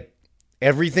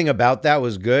everything about that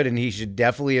was good, and he should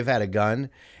definitely have had a gun.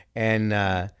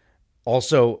 And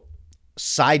also,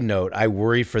 side note, I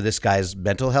worry for this guy's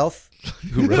mental health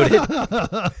who wrote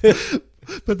it.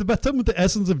 But the bathtub with the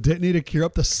essence of Dittany to cure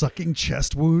up the sucking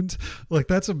chest wound, like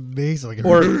that's amazing. Like,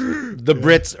 or the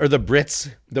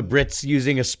Brits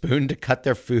using a spoon to cut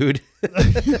their food,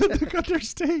 to cut their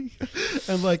steak,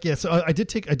 and like So I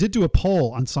did do a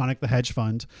poll on Sonic the Hedge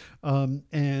Fund,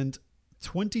 and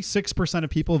 26% of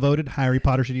people voted Harry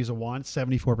Potter should use a wand.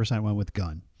 74% went with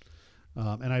gun,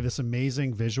 and I have this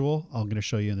amazing visual. I'm going to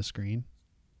show you on the screen.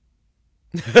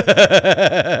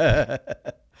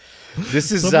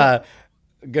 This is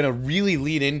gonna really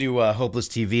lead into Hopeless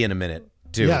TV in a minute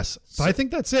too. Yes, but I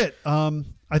think that's it.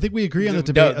 I think we agree on the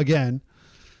debate again.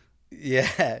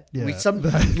 Yeah.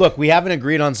 Look, we haven't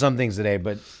agreed on some things today,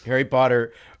 but Harry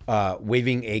Potter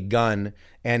waving a gun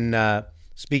and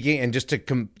speaking, and just to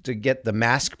get the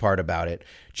mask part about it,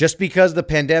 just because the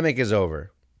pandemic is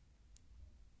over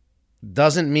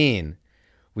doesn't mean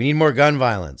we need more gun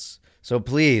violence. So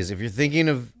please, if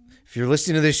you're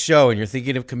listening to this show and you're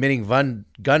thinking of committing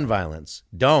gun violence,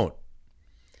 don't.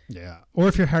 Yeah. Or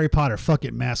if you're Harry Potter, fuck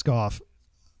it, mask off.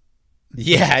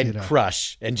 Yeah, and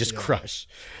crush.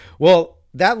 Well,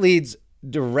 that leads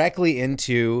directly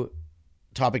into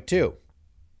topic 2,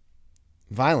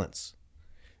 violence.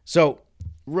 So,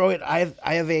 Rohit, I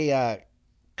have a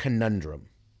conundrum.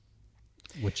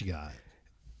 What you got?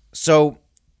 So,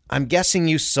 I'm guessing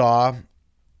you saw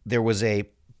there was a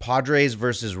Padres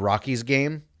versus Rockies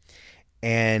game.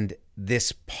 And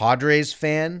this Padres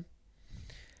fan,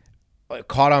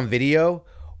 caught on video,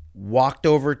 walked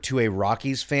over to a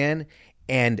Rockies fan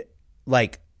and,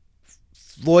 like,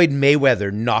 Floyd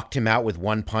Mayweather knocked him out with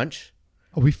one punch.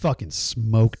 Oh, we fucking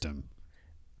smoked him.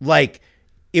 Like,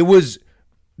 it was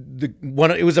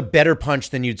it was a better punch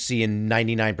than you'd see in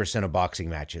 99% of boxing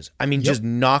matches. I mean, just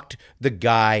knocked the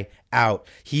guy out.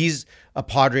 He's a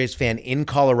Padres fan in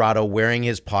Colorado wearing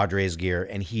his Padres gear,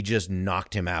 and he just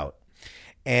knocked him out.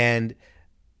 And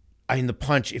I mean, the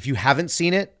punch, if you haven't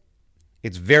seen it,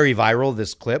 it's very viral,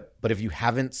 this clip, but if you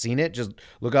haven't seen it, just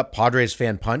look up Padres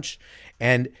fan punch.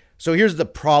 And so here's the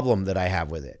problem that I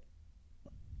have with it.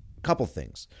 A couple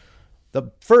things.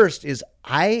 The first is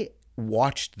I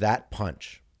watched that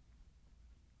punch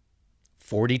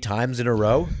 40 times in a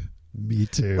row. Me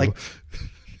too. Like,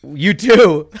 you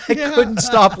too. I couldn't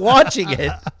stop watching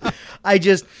it.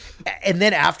 And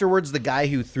then afterwards, the guy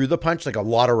who threw the punch, like a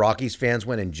lot of Rockies fans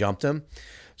went and jumped him.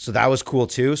 So that was cool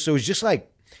too. So it was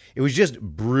just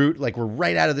brute. Like, we're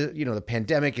right out of the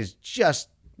pandemic is just,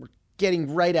 we're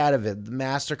getting right out of it. The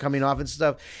masks are coming off and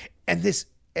stuff. And this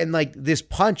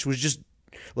punch was just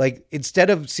like, instead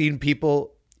of seeing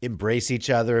people embrace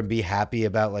each other and be happy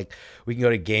about, like, we can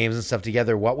go to games and stuff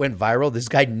together, what went viral? This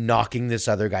guy knocking this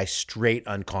other guy straight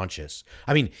unconscious.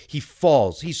 I mean, he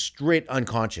falls, he's straight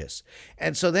unconscious.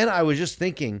 And so then I was just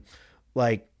thinking,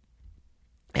 like,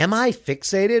 am I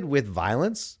fixated with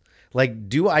violence? Like,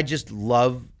 do I just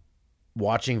love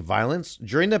watching violence?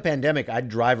 During the pandemic, I'd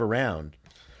drive around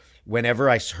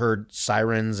whenever I heard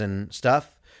sirens and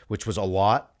stuff, which was a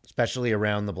lot, especially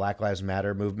around the Black Lives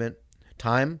Matter movement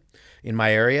time in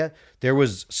my area. There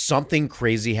was something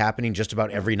crazy happening just about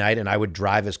every night, and I would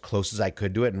drive as close as I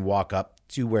could to it and walk up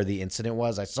to where the incident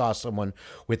was. I saw someone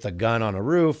with a gun on a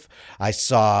roof. I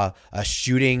saw a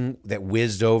shooting that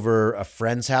whizzed over a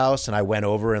friend's house, and I went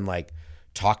over and, like,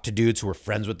 talked to dudes who were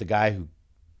friends with the guy who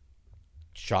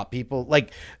shot people.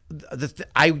 Like,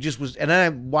 I just was, and then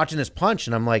I'm watching this punch,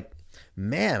 and I'm like,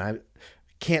 man, I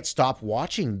can't stop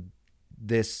watching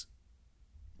this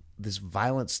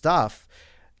violent stuff.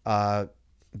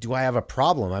 Do I have a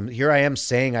problem? Here I am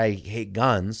saying I hate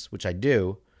guns, which I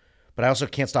do, but I also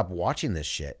can't stop watching this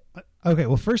shit. Okay,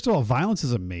 well, first of all, violence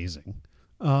is amazing.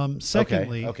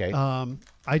 Secondly, Okay.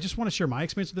 I just want to share my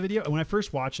experience with the video. When I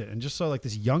first watched it and just saw, like,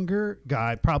 this younger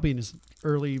guy, probably in his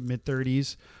early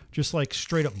mid-30s, just, like,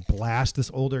 straight up blast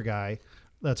this older guy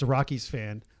that's a Rockies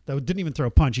fan that didn't even throw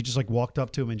a punch. He just, like, walked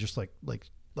up to him and just like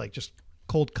just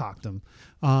cold cocked him.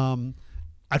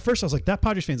 At first I was like, that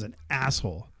Padres fan's an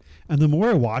asshole. And the more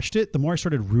I watched it, the more I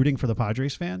started rooting for the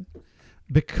Padres fan,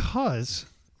 because,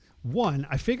 one,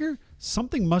 I figure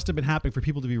something must have been happening for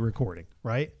people to be recording,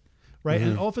 right? Mm-hmm.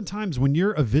 And oftentimes when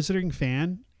you're a visiting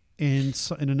fan in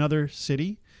another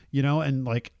city, and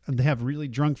they have really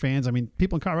drunk fans. I mean,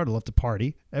 people in Colorado love to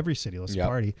party. Every city loves to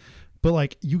party. But,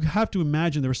 like, you have to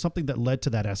imagine there was something that led to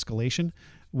that escalation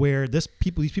where these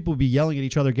people would be yelling at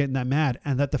each other, getting that mad,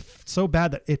 and that so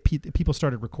bad that people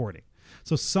started recording.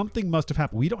 So something must have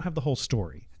happened. We don't have the whole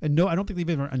story. And no, I don't think they've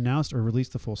ever announced or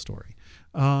released the full story.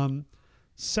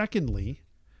 Secondly,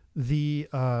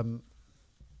 I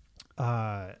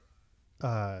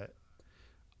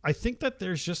think that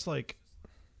there's just, like,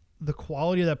 the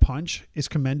quality of that punch is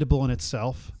commendable in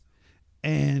itself.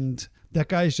 And that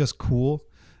guy is just cool.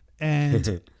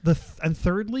 And and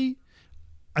thirdly,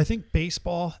 I think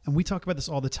baseball, and we talk about this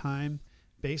all the time,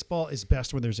 baseball is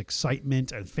best when there's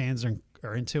excitement and fans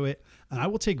are into it. And I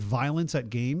will take violence at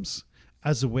games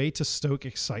as a way to stoke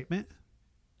excitement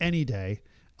any day.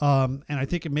 And I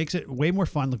think it makes it way more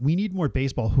fun. Like, we need more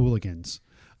baseball hooligans.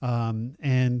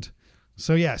 And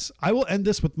so, yes, I will end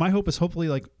this with my hope is hopefully,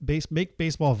 like, make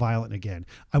baseball violent again.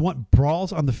 I want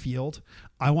brawls on the field.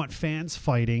 I want fans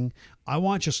fighting. I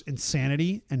want just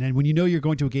insanity. And then when you're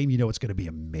going to a game, it's going to be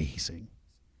amazing.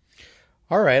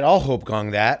 All right, I'll hope gong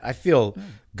that. I feel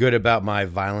good about my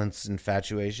violence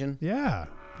infatuation. Yeah.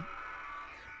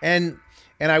 And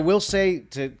I will say,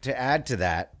 to add to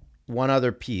that, one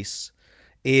other piece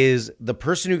is the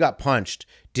person who got punched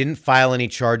didn't file any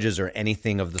charges or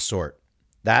anything of the sort.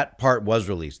 That part was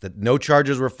released, that no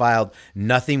charges were filed.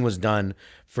 Nothing was done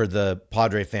for the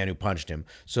Padre fan who punched him.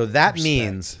 So that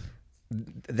means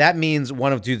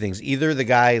one of two things. Either the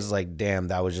guy is like, damn,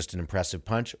 that was just an impressive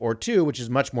punch. Or two, which is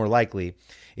much more likely,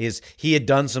 is he had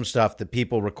done some stuff that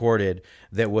people recorded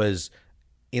that was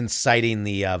inciting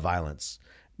the violence.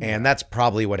 And that's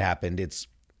probably what happened.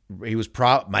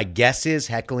 My guess is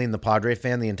heckling the Padre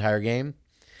fan the entire game.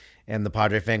 And the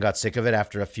Padre fan got sick of it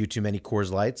after a few too many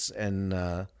Coors Lights and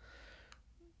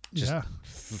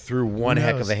threw one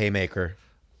heck of a haymaker.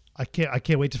 I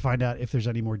can't wait to find out if there's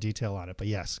any more detail on it. But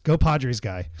yes, go Padres,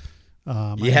 guy. Yes.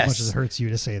 As much as it hurts you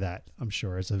to say that, I'm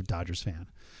sure, as a Dodgers fan.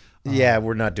 Yeah,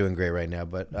 we're not doing great right now,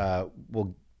 but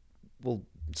we'll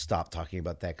stop talking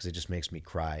about that because it just makes me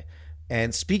cry.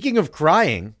 And speaking of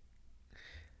crying,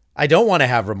 I don't want to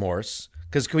have remorse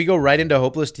Because can we go right into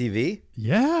Hopeless TV?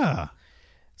 Yeah.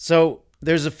 So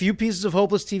there's a few pieces of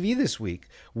Hopeless TV this week.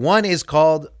 One is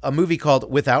called a movie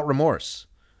called Without Remorse.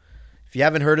 If you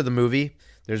haven't heard of the movie,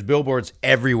 there's billboards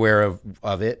everywhere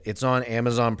of it. It's on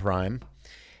Amazon Prime.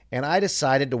 And I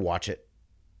decided to watch it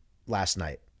last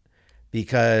night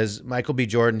because Michael B.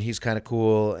 Jordan, he's kind of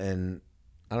cool. And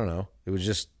I don't know. It was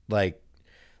just like,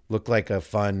 looked like a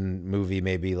fun movie,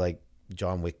 maybe like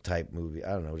John Wick type movie. I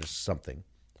don't know, just something.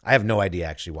 I have no idea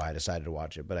actually why I decided to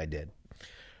watch it, but I did.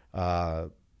 A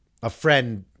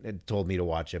friend had told me to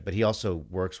watch it, but he also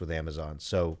works with Amazon.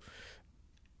 So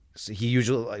I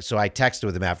texted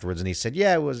with him afterwards and he said,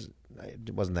 yeah, it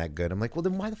wasn't that good. I'm like, well,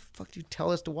 then why the fuck do you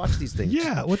tell us to watch these things?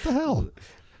 Yeah, what the hell?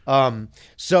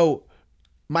 So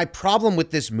my problem with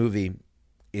this movie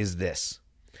is this.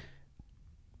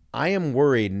 I am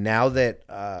worried now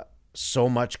that so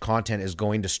much content is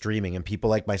going to streaming and people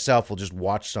like myself will just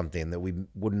watch something that we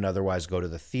wouldn't otherwise go to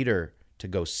the theater to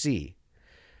go see,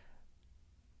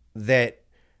 that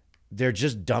they're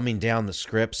just dumbing down the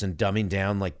scripts and dumbing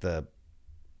down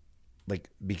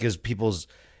because people's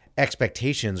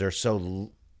expectations are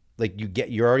so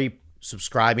you're already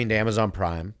subscribing to Amazon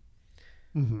Prime.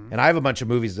 Mm-hmm. And I have a bunch of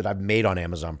movies that I've made on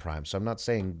Amazon Prime. So I'm not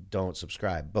saying don't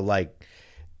subscribe, but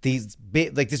this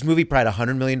movie probably had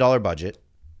 $100 million budget.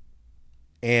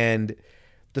 And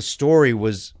the story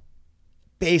was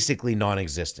basically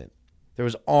non-existent. There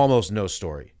was almost no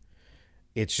story.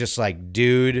 It's just like,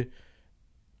 dude,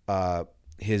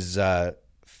 his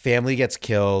family gets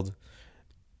killed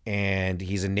and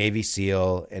he's a Navy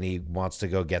SEAL and he wants to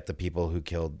go get the people who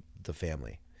killed the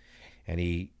family. And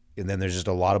then there's just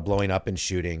a lot of blowing up and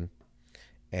shooting.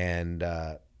 And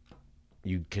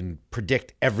you can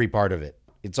predict every part of it.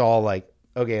 It's all like,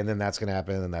 okay, and then that's gonna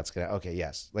happen, and then that's gonna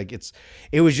yes.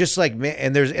 It was just like, man,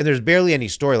 and there's barely any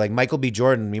story. Like Michael B.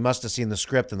 Jordan, he must have seen the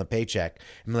script and the paycheck.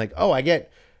 I'm like, oh, I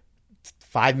get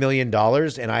 $5 million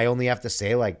and I only have to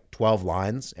say like 12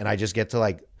 lines and I just get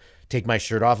to take my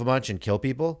shirt off a bunch and kill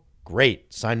people.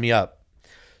 Great, sign me up.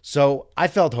 So I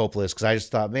felt hopeless because I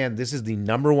just thought, man, this is the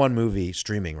 #1 movie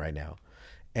streaming right now,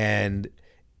 and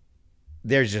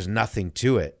there's just nothing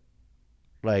to it,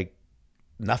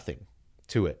 nothing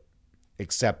to it.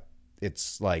 Except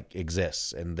it's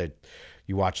exists and that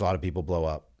you watch a lot of people blow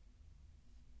up.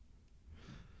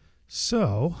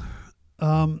 So,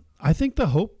 I think the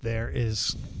hope there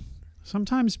is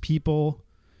sometimes people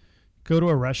go to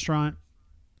a restaurant,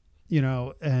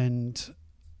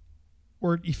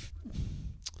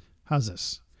 how's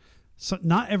this? So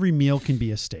not every meal can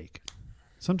be a steak.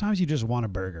 Sometimes you just want a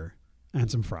burger and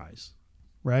some fries,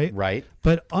 right? Right.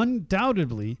 But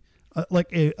undoubtedly,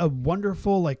 a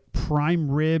wonderful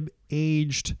prime rib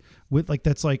aged with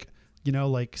that's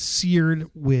seared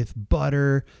with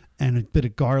butter and a bit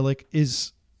of garlic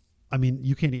is, I mean,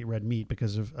 you can't eat red meat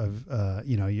because of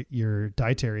your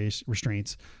dietary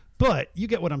restraints, but you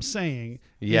get what I'm saying.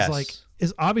 Yes.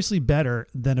 Is obviously better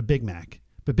than a Big Mac,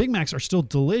 but Big Macs are still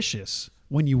delicious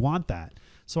when you want that.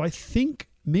 So I think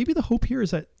maybe the hope here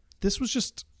is that this was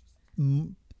just.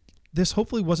 This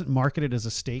hopefully wasn't marketed as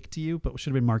a steak to you, but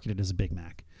should have been marketed as a Big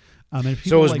Mac.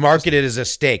 So it was marketed as a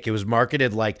steak. It was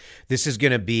marketed like this is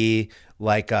going to be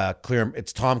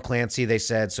it's Tom Clancy, they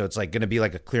said. So it's going to be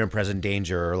like a Clear and Present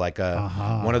Danger or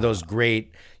one of those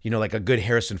great, a good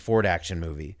Harrison Ford action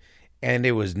movie. And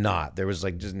it was not. There was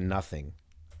just nothing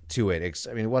to it.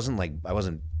 It wasn't I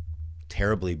wasn't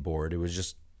terribly bored. It was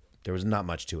just, there was not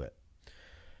much to it.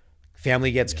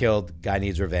 Family gets killed. Guy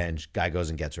needs revenge. Guy goes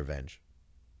and gets revenge.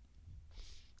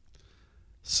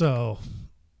 So,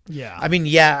 yeah. I mean,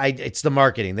 it's the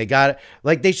marketing. They got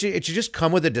it. It should just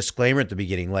come with a disclaimer at the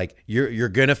beginning. You're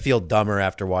going to feel dumber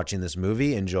after watching this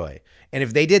movie. Enjoy. And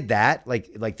if they did that,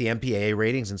 like the MPAA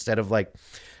ratings, instead of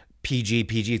PG,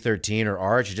 PG-13 or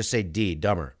R, it should just say D,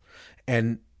 dumber.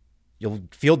 And you'll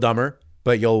feel dumber,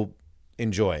 but you'll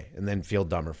enjoy and then feel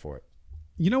dumber for it.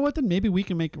 You know what? Then maybe we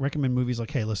can recommend movies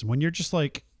hey, listen, when you're just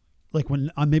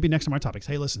when maybe next time our topics,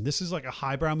 hey, listen, this is a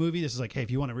highbrow movie. This is hey, if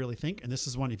you want to really think, and this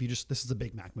is one this is a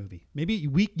Big Mac movie. Maybe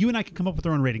you and I can come up with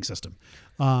our own rating system.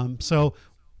 So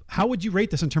how would you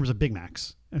rate this in terms of Big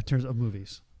Macs, in terms of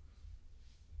movies?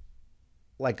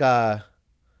 It's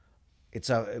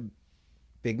a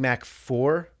Big Mac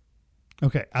 4.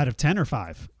 Okay, out of 10 or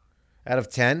 5? Out of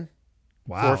 10.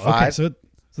 Wow. 4 or 5. Okay, so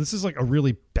this is a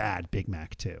really bad Big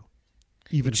Mac too.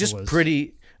 Even it's if just it was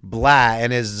pretty blah,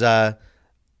 and as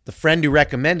the friend who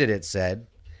recommended it said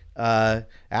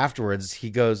afterwards, he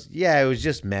goes, yeah, it was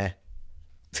just meh.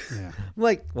 Yeah. I'm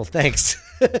like, well, thanks.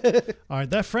 All right,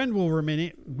 that friend will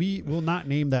remain. We will not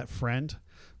name that friend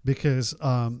because,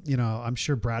 I'm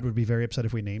sure Brad would be very upset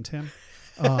if we named him.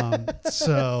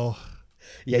 So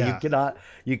Yeah,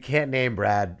 you can't name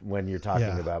Brad when you're talking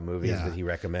Yeah, about movies yeah. that he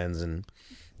recommends, and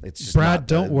it's just Brad, not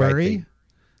the don't right worry. thing.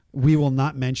 We will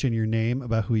not mention your name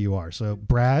about who you are. So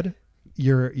Brad,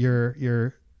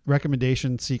 your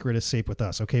recommendation secret is safe with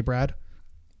us. Okay, Brad?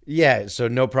 Yeah, so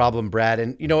no problem, Brad.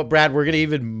 And you know what, Brad, we're going to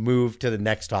even move to the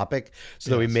next topic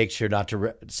so that we Yes. make sure not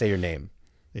to say your name.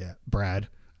 Yeah, Brad.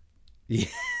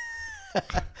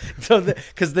 So,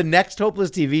 because the next Hopeless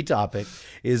TV topic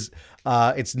is,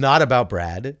 it's not about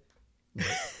Brad.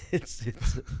 It's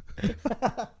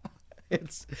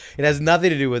it has nothing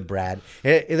to do with Brad.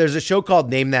 There's a show called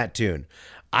Name That Tune.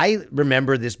 I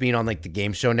remember this being on like the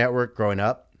Game Show Network growing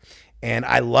up, and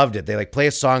I loved it. They like play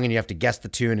a song and you have to guess the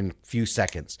tune in a few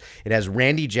seconds. It has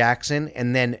Randy Jackson,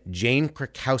 and then Jane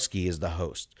Krakowski is the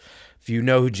host. If you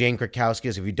know who Jane Krakowski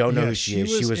is, if you don't know Yeah, who she is,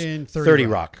 she was in 30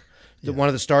 Rock. One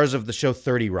of the stars of the show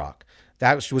 30 Rock.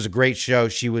 That was a great show.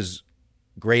 She was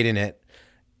great in it.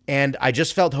 And I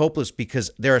just felt hopeless because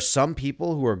there are some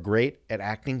people who are great at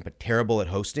acting but terrible at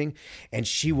hosting, and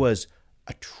she was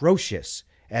atrocious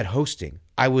at hosting.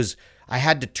 I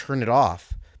had to turn it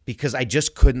off because I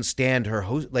just couldn't stand her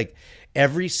host. Like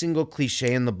every single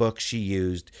cliche in the book she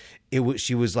used,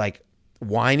 she was like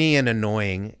whiny and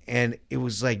annoying, and it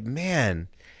was like, man,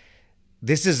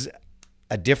 this is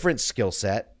a different skill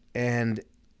set, and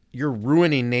you're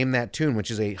ruining Name That Tune,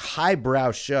 which is a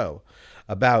highbrow show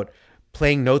about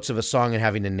playing notes of a song and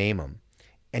having to name them,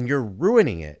 and you're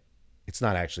ruining it. It's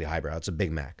not actually highbrow; it's a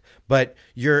Big Mac, but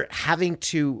you're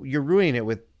ruining it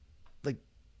with like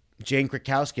Jane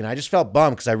Krakowski, and I just felt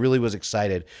bummed because I really was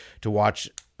excited to watch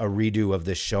a redo of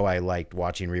this show I liked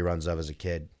watching reruns of as a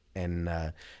kid, and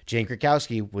Jane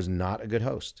Krakowski was not a good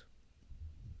host.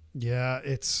 Yeah,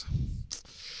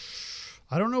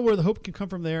 I don't know where the hope can come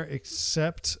from there,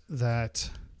 except that.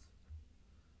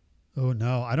 Oh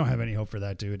no, I don't have any hope for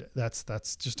that, dude. That's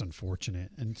just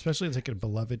unfortunate, and especially it's like a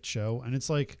beloved show, and it's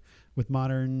like with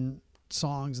modern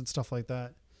songs and stuff like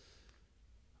that.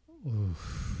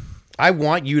 Oof. I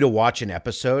want you to watch an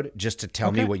episode just to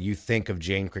tell me Okay. what you think of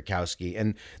Jane Krakowski,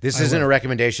 and this I isn't will. a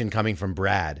recommendation coming from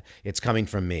Brad; it's coming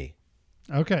from me.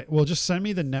 Okay, well, just send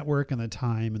me the network and the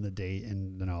time and the date,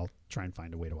 and then I'll try and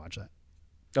find a way to watch that.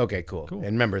 Okay, cool. Cool. And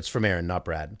remember, it's from Aaron, not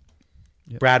Brad.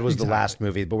 Yep, Brad was exactly. the last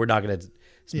movie, but we're not going to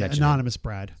Yeah, mention it. anonymous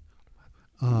Brad.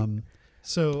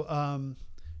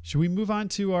 Should we move on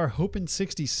to our hope in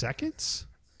 60 seconds?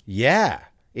 Yeah,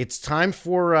 it's time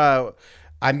for.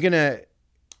 I'm going to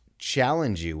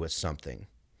challenge you with something.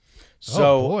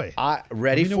 So, Oh, boy.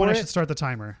 ready Let me know for when I it? should start the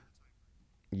timer.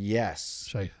 Yes.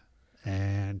 Should I?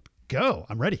 And go.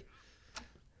 I'm ready.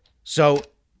 So,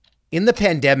 in the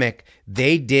pandemic,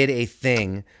 they did a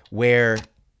thing where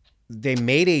they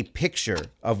made a picture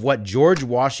of what George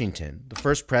Washington, the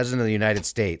first president of the United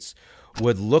States,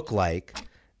 would look like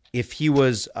if he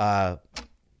was a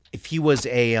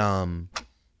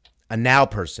now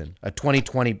person, a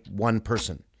 2021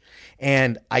 person.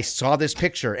 And I saw this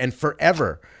picture, and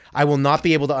forever I will not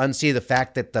be able to unsee the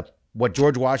fact that what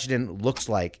George Washington looks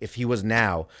like if he was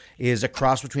now is a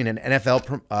cross between an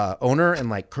NFL owner and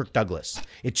like Kirk Douglas.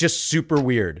 It's just super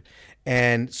weird.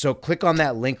 And so click on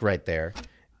that link right there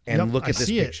and Yep, look I at this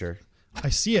see it. picture. I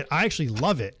see it. I actually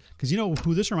love it because you know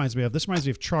who this reminds me of? This reminds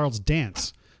me of Charles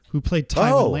Dance, who played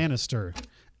Tywin Lannister.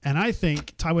 And I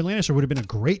think Tywin Lannister would have been a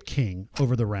great king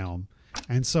over the realm.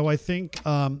 And so I think,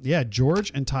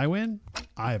 George and Tywin,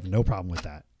 I have no problem with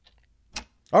that.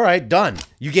 All right, done.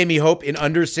 You gave me hope in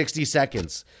under 60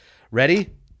 seconds. Ready?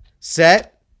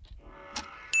 Set?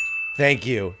 Thank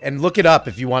you. And look it up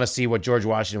if you want to see what George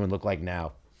Washington would look like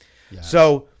now. Yeah.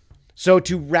 So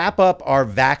to wrap up our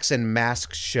Vax and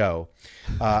Masks show,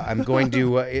 I'm going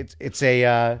to, it's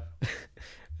a,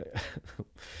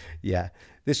 yeah,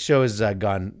 this show has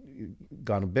gone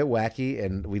a bit wacky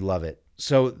and we love it.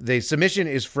 So the submission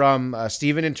is from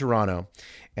Stephen in Toronto,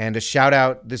 and a shout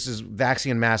out. This is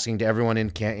vaxing and masking to everyone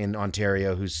in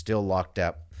Ontario who's still locked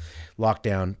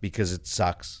down because it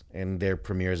sucks and their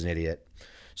premier is an idiot.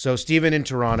 So Stephen in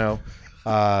Toronto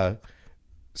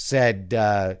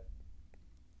said,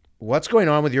 what's going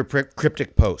on with your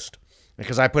cryptic post?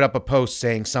 Because I put up a post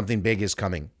saying something big is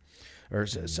coming, or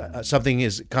something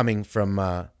is coming from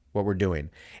what we're doing,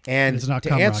 and It's not to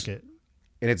Cum answer- Rocket.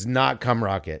 and it's not Cum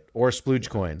Rocket or Splooge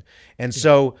Coin. And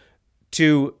so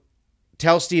to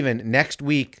tell Steven next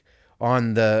week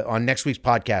on next week's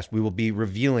podcast, we will be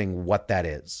revealing what that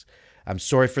is. I'm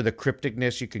sorry for the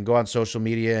crypticness. You can go on social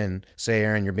media and say,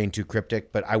 Aaron, you're being too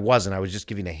cryptic, but I wasn't. I was just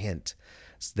giving a hint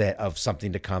of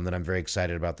something to come that I'm very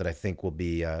excited about that I think will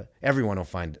be, everyone will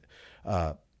find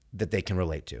that they can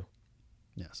relate to.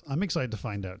 Yes, I'm excited to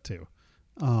find out too.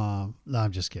 No,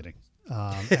 I'm just kidding.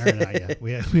 Aaron and I, yeah,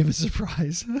 we have a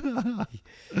surprise.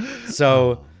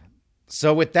 So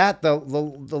with that, the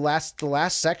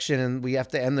last section, and we have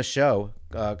to end the show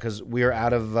because we are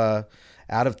out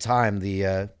of time.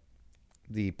 The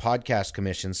podcast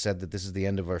commission said that this is the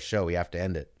end of our show. We have to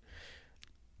end it.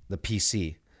 The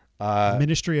PC.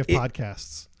 Ministry of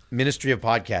Podcasts. Ministry of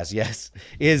Podcasts, yes.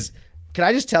 Can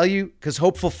I just tell you, because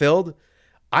Hope Fulfilled,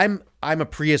 I'm a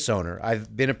Prius owner.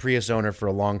 I've been a Prius owner for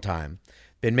a long time.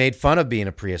 Been made fun of being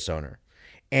a Prius owner.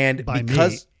 And By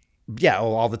because me. yeah,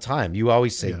 all the time. You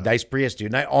always say, nice Prius, dude.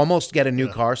 And I almost get a new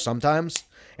car sometimes,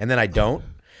 and then I don't.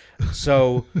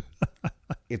 So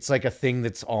it's like a thing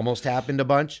that's almost happened a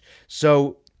bunch.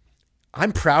 So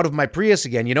I'm proud of my Prius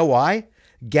again. You know why?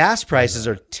 Gas prices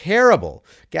are terrible.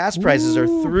 Gas prices are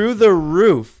through the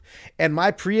roof. And my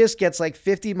Prius gets like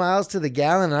 50 miles to the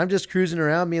gallon, and I'm just cruising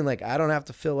around being like, I don't have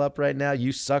to fill up right now.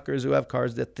 You suckers who have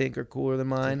cars that think are cooler than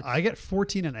mine. I get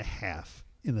 14.5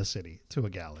 in the city to a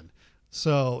gallon.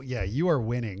 So, yeah, you are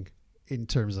winning in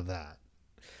terms of that.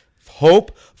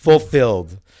 Hope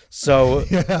fulfilled. So,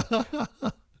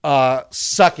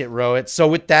 suck it, Rowett. So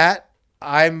with that,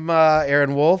 I'm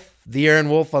Aaron Wolf, the Aaron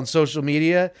Wolf on social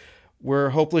media. We're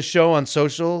Hopeless Show on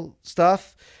social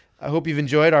stuff. I hope you've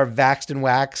enjoyed our Vaxxed and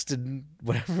Waxed and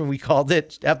whatever we called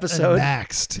it episode. And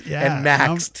maxed. Yeah. And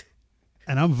maxed.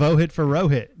 And I'm Vohit for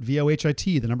Rohit,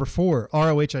 VOHIT, the number 4,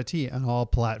 ROHIT on all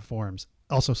platforms.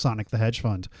 Also Sonic the Hedge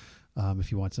Fund,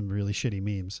 if you want some really shitty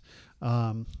memes.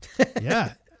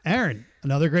 Yeah. Aaron,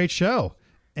 another great show.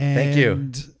 And thank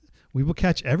you. We will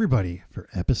catch everybody for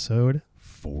episode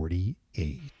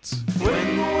 48.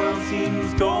 When the world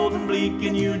seems cold and bleak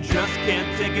and you just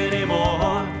can't take it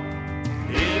anymore,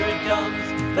 here it comes,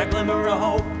 that glimmer of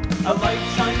hope. A light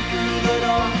shines through the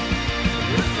door.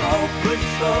 It's the Hopeless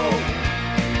Show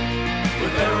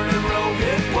with Aaron and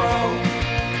Rohit. Whoa,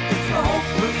 it's the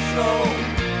Hopeless Show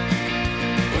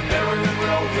with Aaron and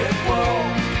Rohit. Whoa.